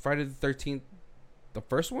Friday the 13th, the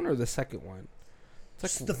first one or the second one?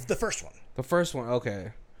 It's like The first one. The first one,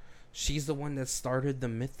 okay. She's the one that started the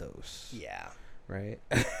mythos. Yeah. Right?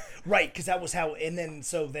 Right, because that was how, and then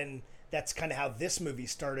that's kind of how this movie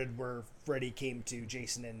started, where Freddy came to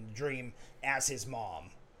Jason in a dream as his mom.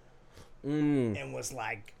 And was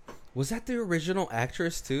like... Was that the original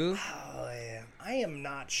actress, too? Oh, yeah. I am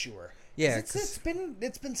not sure. Yeah. It's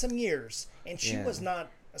been some years, and she was not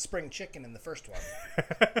a spring chicken in the first one.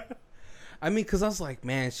 I mean, because I was like,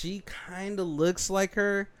 man, she kind of looks like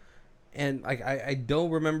her. And like I don't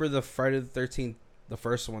remember the Friday the 13th, the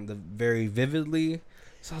first one, very vividly.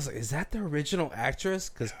 So I was like, is that the original actress?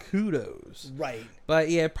 Because kudos. Right. But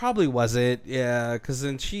yeah, it probably wasn't. Yeah, because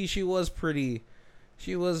then she was pretty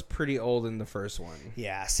old in the first one.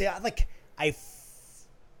 Yeah. See, I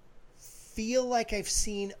feel like I've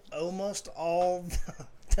seen almost all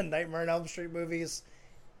the Nightmare on Elm Street movies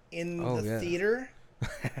in the theater.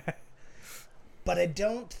 But I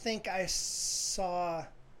don't think I saw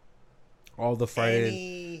all the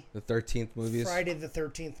Friday the 13th movies. Friday the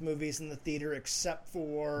 13th movies in the theater, except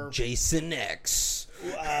for Jason X.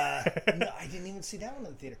 No, I didn't even see that one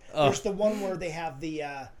in the theater. There's the one where they have the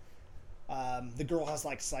girl has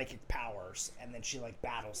like psychic powers, and then she like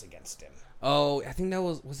battles against him. Oh, I think that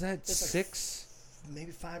was that There's 6?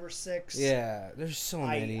 Maybe 5 or 6. Yeah, there's so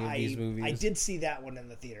many of these movies. I did see that one in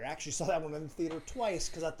the theater. I actually saw that one in the theater twice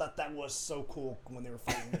because I thought that was so cool when they were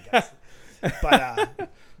fighting against it.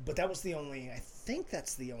 But that was the only. I think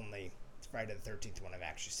that's the only Friday the 13th one I've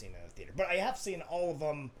actually seen in the theater. But I have seen all of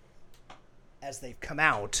them as they've come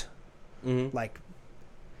out, like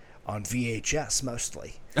on VHS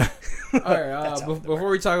mostly. All right. Before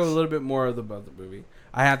we talk a little bit more about the movie,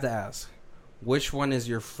 I have to ask. Which one is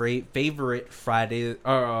your favorite Friday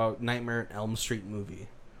or Nightmare on Elm Street movie?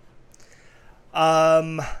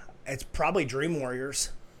 It's probably Dream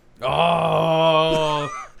Warriors. Oh,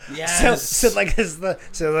 yes. So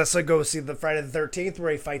let's go see the Friday the 13th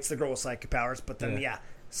where he fights the girl with psychic powers. But then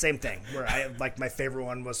same thing. Where I like my favorite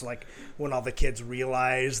one was like when all the kids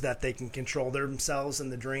realize that they can control themselves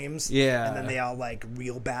in the dreams. Yeah, and then they all like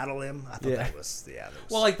real battle him. I thought that was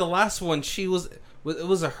Well, like the last one, it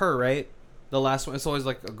was a her, right? The last one, it's always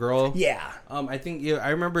like a girl. Yeah. I think I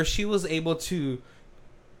remember she was able to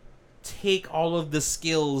take all of the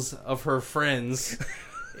skills of her friends,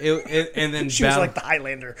 and then she was like the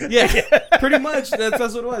Highlander. Yeah, pretty much. That's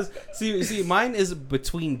what it was. See, mine is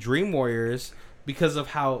between Dream Warriors because of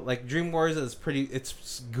how like Dream Warriors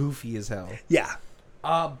it's goofy as hell. Yeah.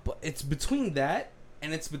 But it's between that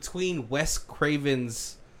and it's between Wes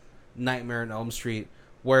Craven's Nightmare on Elm Street,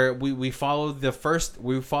 where we follow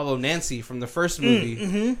Nancy from the first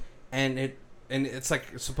movie, and it's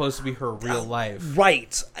like supposed to be her real life.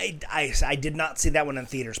 Right. I did not see that one in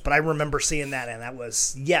theaters, but I remember seeing that, and that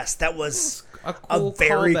was a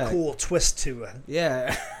very cool twist to it.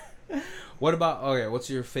 Yeah. What's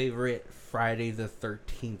your favorite Friday the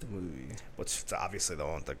 13th movie? What's obviously the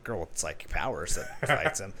one with the girl with psychic powers that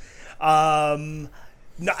fights him.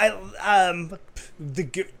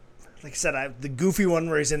 Like I said, the goofy one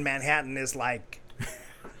where he's in Manhattan is like,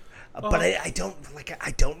 but I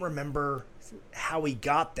don't remember how he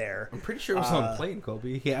got there. I'm pretty sure it was on a plane,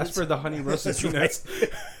 Kobe. He asked for the honey roasted peanuts.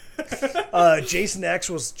 Jason X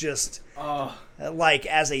was just like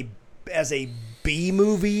as a B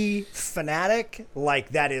movie fanatic, like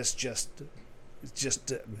that is just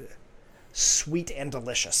sweet and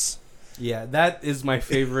delicious. Yeah, that is my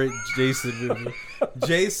favorite Jason movie.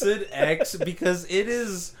 Jason X, because it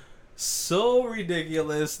is so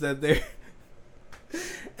ridiculous that they're...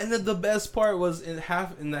 And then the best part was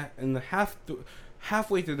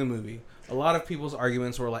halfway through the movie, a lot of people's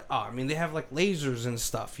arguments were like, "Oh, I mean, they have like lasers and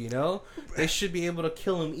stuff, you know? They should be able to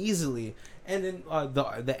kill him easily." And then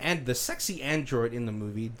the sexy android in the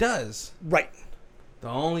movie does. Right. The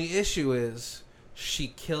only issue is she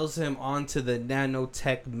kills him onto the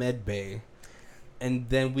nanotech medbay, and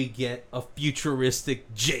then we get a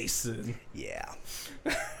futuristic Jason. Yeah.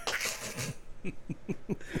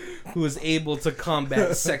 Who is able to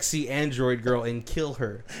combat sexy android girl and kill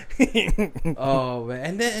her. Oh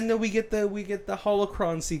man. And then we get the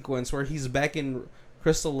holocron sequence where he's back in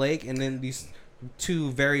Crystal Lake, and then these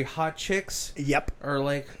two very hot chicks are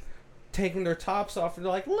like taking their tops off, and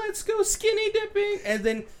they're like, "Let's go skinny dipping," and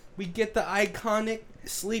then we get the iconic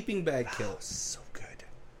sleeping bag kill. So good.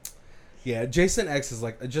 Yeah, Jason X is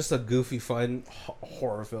like just a goofy, fun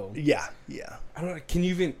horror film. Yeah. I don't know. Can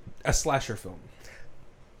you even a slasher film?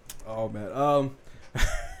 Oh man.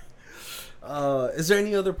 Is there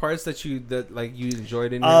any other parts that you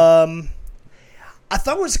enjoyed in here? I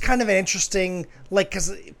thought it was kind of an interesting,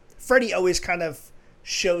 because Freddy always kind of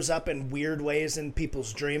shows up in weird ways in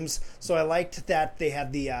people's dreams. So I liked that they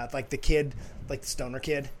had the the kid, like the stoner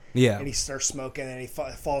kid. Yeah. And he starts smoking and he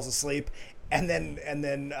falls asleep, and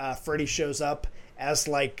then Freddy shows up as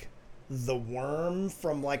like the worm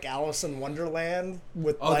from like Alice in Wonderland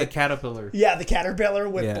with the caterpillar. Yeah, the caterpillar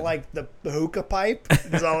with like the hookah pipe.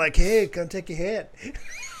 He's all like, "Hey, come take a hit."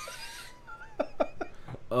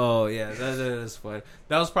 Oh yeah, that is fun.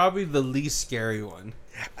 That was probably the least scary one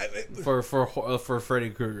for Freddy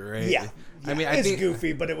Krueger, right? Yeah. I mean, it's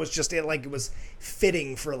goofy, but it was just it was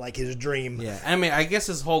fitting for like his dream. Yeah, I mean, I guess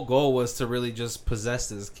his whole goal was to really just possess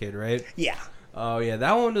this kid, right? Yeah. Oh yeah,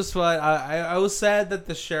 that one was fun. I was sad that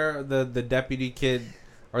the deputy kid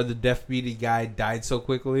or the deputy guy died so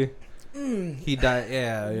quickly. He died.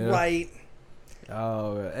 Yeah. Right.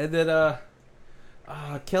 Oh, and then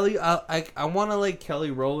Kelly. I want to like Kelly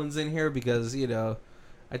Rowland's in here because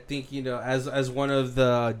I think as one of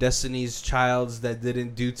the Destiny's Childs that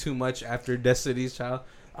didn't do too much after Destiny's Child,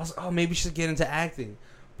 I was like, oh, maybe she should get into acting.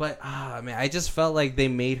 But man, I just felt like they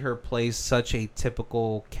made her play such a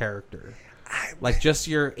typical character. Like just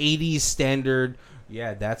your 80s standard,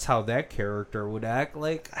 yeah, that's how that character would act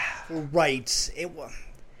like. Right. It was.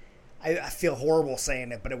 I feel horrible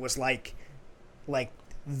saying it, but it was like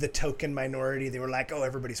the token minority. They were like, "Oh,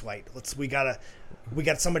 everybody's white. We got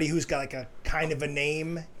somebody who's got like a kind of a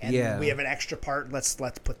name, and we have an extra part. Let's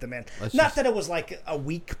put them in." Not that it was like a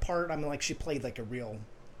weak part. I mean, like she played like a real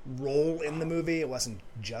role in the movie. It wasn't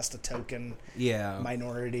just a token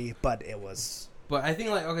minority, but it was. But I think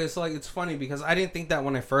it's funny because I didn't think that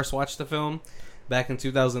when I first watched the film back in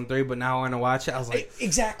 2003, but now when I watch it, I was like,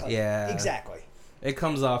 exactly. Yeah, exactly. It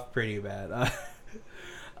comes off pretty bad.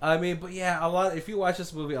 I mean, but yeah, if you watch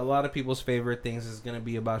this movie, a lot of people's favorite things is going to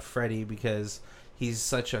be about Freddy because he's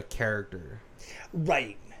such a character.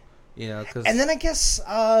 Right. Cause... And then I guess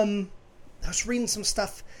I was reading some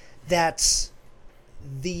stuff that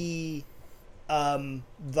the the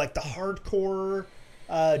hardcore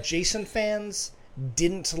Jason fans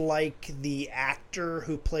didn't like the actor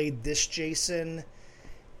who played this Jason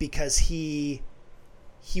because he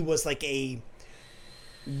was like a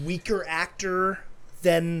weaker actor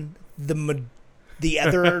than the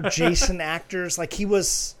other Jason actors. Like he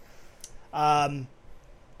was I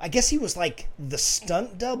guess he was like the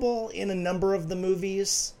stunt double in a number of the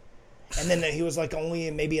movies, and then he was like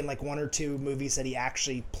only maybe in like one or two movies that he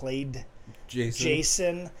actually played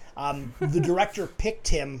Jason. The director picked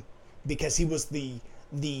him because he was the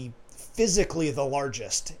physically the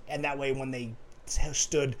largest, and that way when they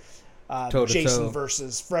stood Jason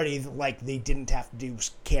versus Freddy, like they didn't have to do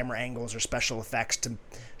camera angles or special effects to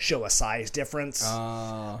show a size difference.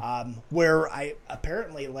 Where I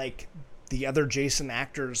apparently like the other Jason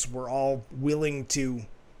actors were all willing to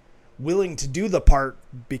do the part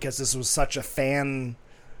because this was such a fan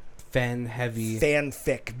heavy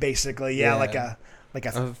fanfic, basically. Yeah, like a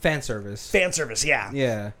fan service. Fan service,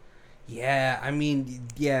 yeah. Yeah. I mean,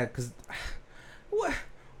 yeah, because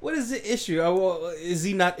what is the issue? Is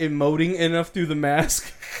he not emoting enough through the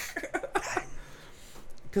mask?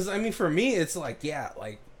 Because I mean, for me, it's like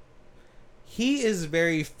he is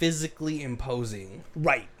very physically imposing,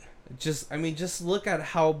 right? Just look at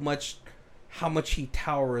how much he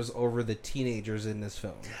towers over the teenagers in this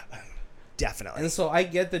film. Definitely. And so I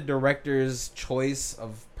get the director's choice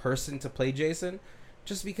of person to play Jason,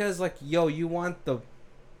 just because you want the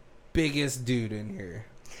biggest dude in here,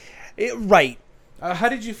 right? How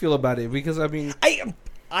did you feel about it? Because I mean,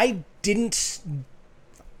 I didn't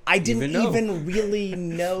even really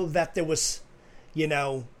know that there was,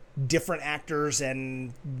 different actors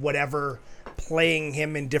and whatever playing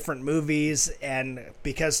him in different movies, and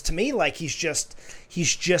because to me, like, he's just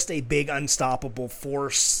a big unstoppable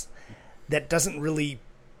force that doesn't really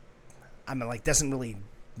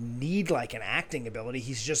need like an acting ability.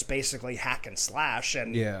 He's just basically hack and slash.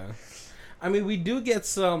 And yeah, I mean, we do get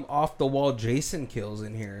some off the wall Jason kills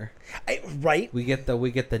in here. Right. We get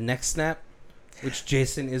the neck snap, which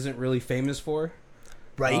Jason isn't really famous for.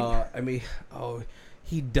 Right. I mean,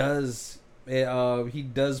 he does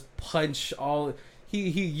punch all. He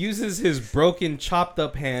uses his broken, chopped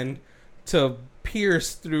up hand to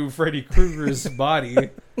pierce through Freddy Krueger's body.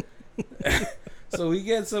 So we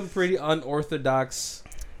get some pretty unorthodox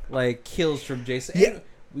like kills from Jason. Yeah. And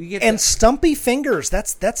we get stumpy fingers.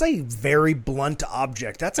 That's a very blunt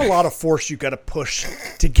object. That's a lot of force you got to push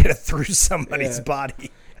to get it through somebody's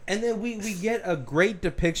body. And then we get a great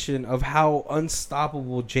depiction of how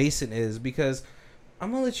unstoppable Jason is, because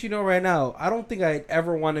I'm going to let you know right now, I don't think I'd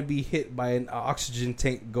ever want to be hit by an oxygen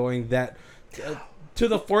tank going that to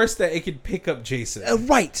the force that it could pick up Jason.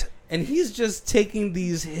 Right. And he's just taking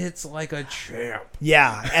these hits like a champ.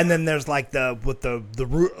 Yeah, and then there's like the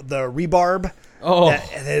rebarb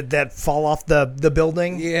that fall off the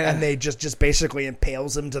building. Yeah, and they just basically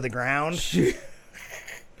impales him to the ground.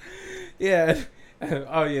 Yeah.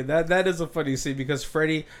 Oh yeah, that is a funny scene, because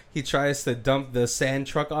Freddy, he tries to dump the sand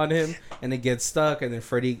truck on him and it gets stuck, and then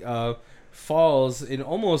Freddy falls in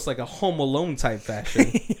almost like a Home Alone type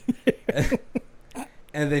fashion.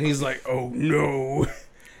 And then he's like, "Oh no."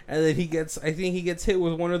 And then he gets hit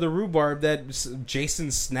with one of the rhubarb that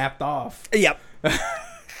Jason snapped off. Yep.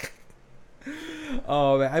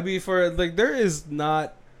 Oh man, I mean, there is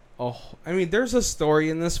not there's a story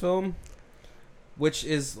in this film, which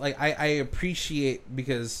is like I appreciate,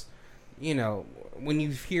 because, you know, when you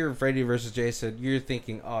hear Freddy versus Jason, you're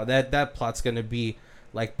thinking, oh, that plot's gonna be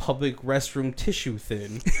like public restroom tissue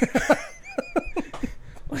thin.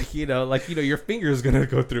 like you know your finger's gonna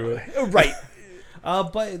go through it. Right.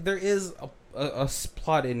 But there is a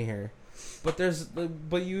plot in here. But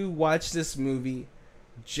you watch this movie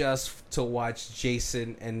just to watch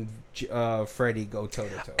Jason and Freddy go toe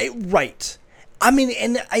to toe. Right. I mean,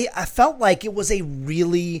 and I felt like it was a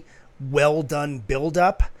really well done build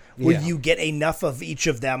up where you get enough of each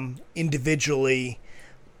of them individually,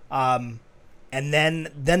 and then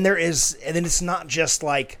it's not just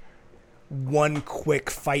like one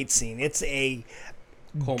quick fight scene. It's a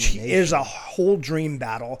whole dream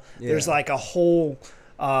battle. Yeah. There's like a whole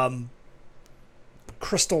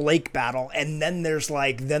Crystal Lake battle, and then there's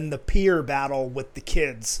the pier battle with the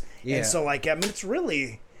kids. Yeah. And so it's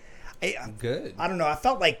really good. I don't know. I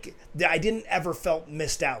felt like I didn't ever felt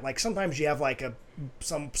missed out. Like sometimes you have like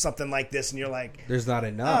something like this, and you're like, there's not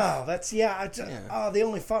enough. Oh, that's they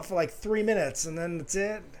only fought for like 3 minutes, and then that's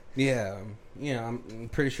it. Yeah, I'm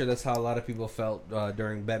pretty sure that's how a lot of people felt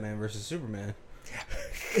during Batman versus Superman.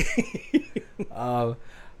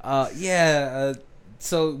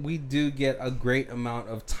 So we do get a great amount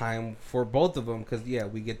of time for both of them, because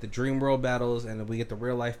we get the dream world battles and we get the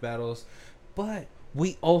real life battles, but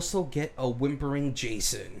we also get a whimpering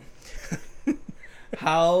Jason.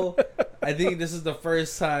 I think this is the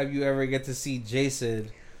first time you ever get to see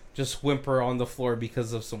Jason just whimper on the floor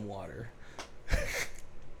because of some water.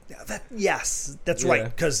 That's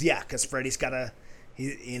right. Because Freddy's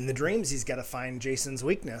in the dreams, he's got to find Jason's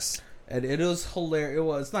weakness. And it was hilarious.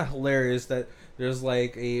 Well, it's not hilarious that there's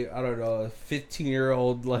like a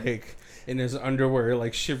 15-year-old like in his underwear,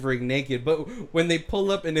 like shivering naked. But when they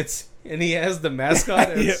pull up and he has the mask on,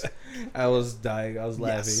 I was dying. I was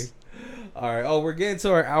laughing. Yes. All right. Oh, we're getting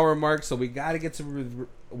to our hour mark, so we gotta get to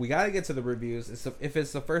the reviews. If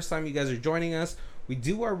it's the first time you guys are joining us, we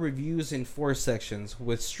do our reviews in 4 sections: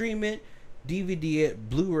 with Stream It, DVD It,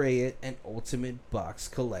 Blu-ray It, and Ultimate Box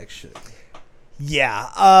Collection. Yeah.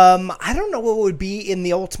 I don't know what would be in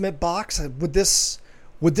the Ultimate Box. Would this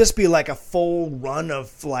be like a full run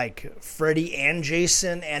of like Freddy and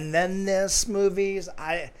Jason and then this movies?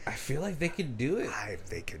 I feel like they could do it.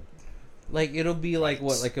 They could. Like it'll be like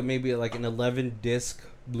what, like maybe like an 11-disc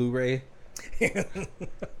Blu-ray.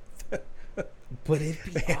 But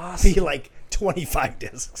it'd be awesome. It'd be like 25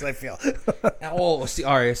 discs, I feel. See,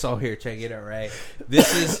 all right, so here, check it out, right?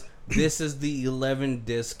 This is the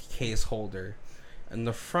 11-disc case holder. And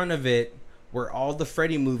the front of it, where all the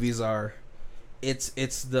Freddy movies are, it's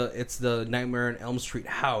the Nightmare on Elm Street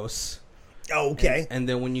house. Oh, okay. And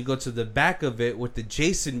then when you go to the back of it with the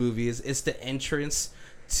Jason movies, it's the entrance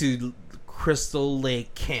to Crystal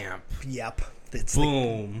Lake Camp. Yep.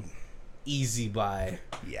 Boom. Easy buy.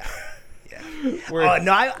 Yeah. Yeah.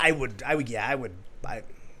 No, I would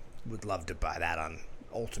love to buy that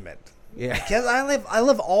Ultimate. Yeah. Because I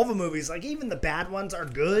love all the movies. Like, even the bad ones are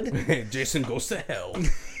good. Jason Goes to Hell.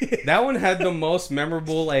 That one had the most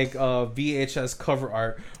memorable, like, VHS cover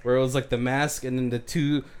art, where it was, like, the mask and then the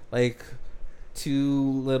two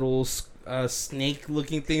little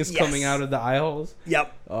snake-looking things coming out of the eye holes.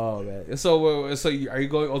 Yep. Oh, man. So are you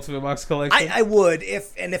going Ultimate Box Collection? I would.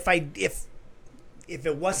 If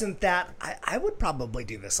it wasn't that, I would probably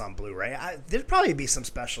do this on Blu-ray. There'd probably be some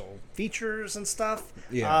special features and stuff.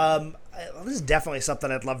 Yeah. This is definitely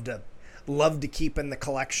something I'd love to keep in the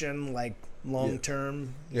collection, like long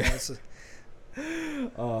term. Yeah.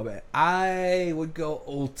 Oh man, I would go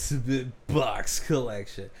Ultimate Box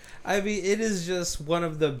Collection. I mean, it is just one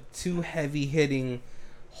of the two heavy-hitting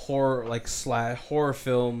horror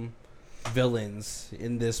film villains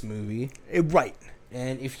in this movie. Right.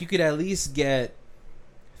 And if you could at least get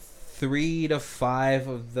 3 to 5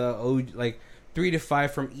 of the 3 to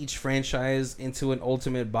 5 from each franchise into an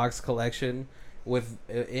Ultimate Box Collection, with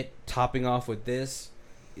it topping off with this,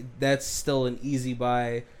 that's still an easy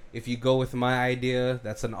buy. If you go with my idea,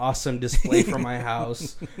 that's an awesome display for my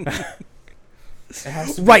house.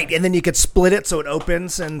 Right, and then you could split it so it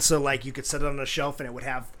opens, and so like you could set it on a shelf, and it would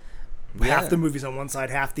have half the movies on one side,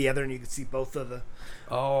 half the other, and you could see both of the.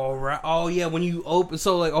 Oh right. Oh yeah. When you open,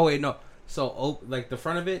 so like, oh wait, no. So like the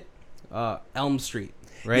front of it, Elm Street,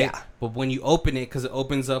 right? Yeah. But when you open it, because it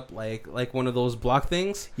opens up like one of those block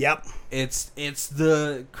things. Yep. It's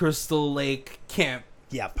the Crystal Lake Camp.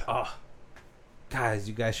 Yep. Oh, guys,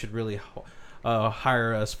 you guys should really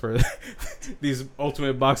hire us for these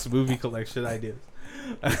Ultimate Box movie collection ideas.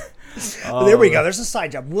 There we go. There's a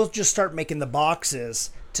side job. We'll just start making the boxes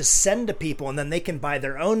to send to people, and then they can buy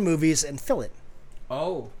their own movies and fill it.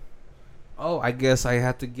 Oh, I guess I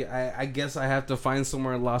have to I guess I have to find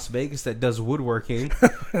somewhere in Las Vegas that does woodworking,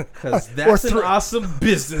 because that's an awesome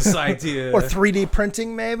business idea. Or 3D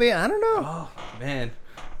printing, maybe. I don't know. Oh man,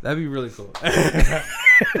 that'd be really cool.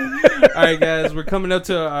 All right, guys, we're coming up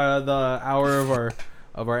to the hour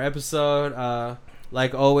of our episode.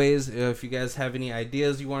 Like always, if you guys have any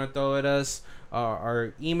ideas you want to throw at us,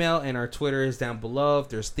 our email and our Twitter is down below. If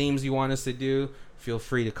there's themes you want us to do, feel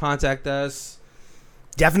free to contact us.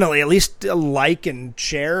 Definitely, at least like and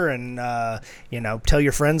share, and tell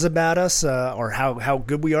your friends about us, or how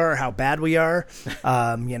good we are, or how bad we are.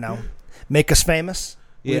 Make us famous.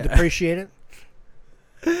 We'd appreciate it.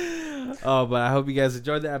 Oh, but I hope you guys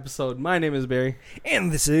enjoyed the episode. My name is Barry,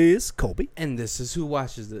 and this is Colby, and this is Who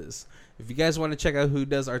Watches This. If you guys want to check out who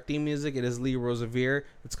does our theme music, it is Lee Rosevere.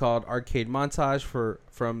 It's called Arcade Montage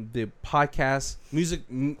from the podcast Music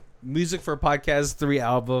for Podcast 3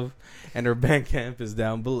 album, and our Bandcamp is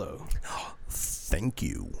down below. Thank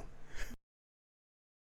you.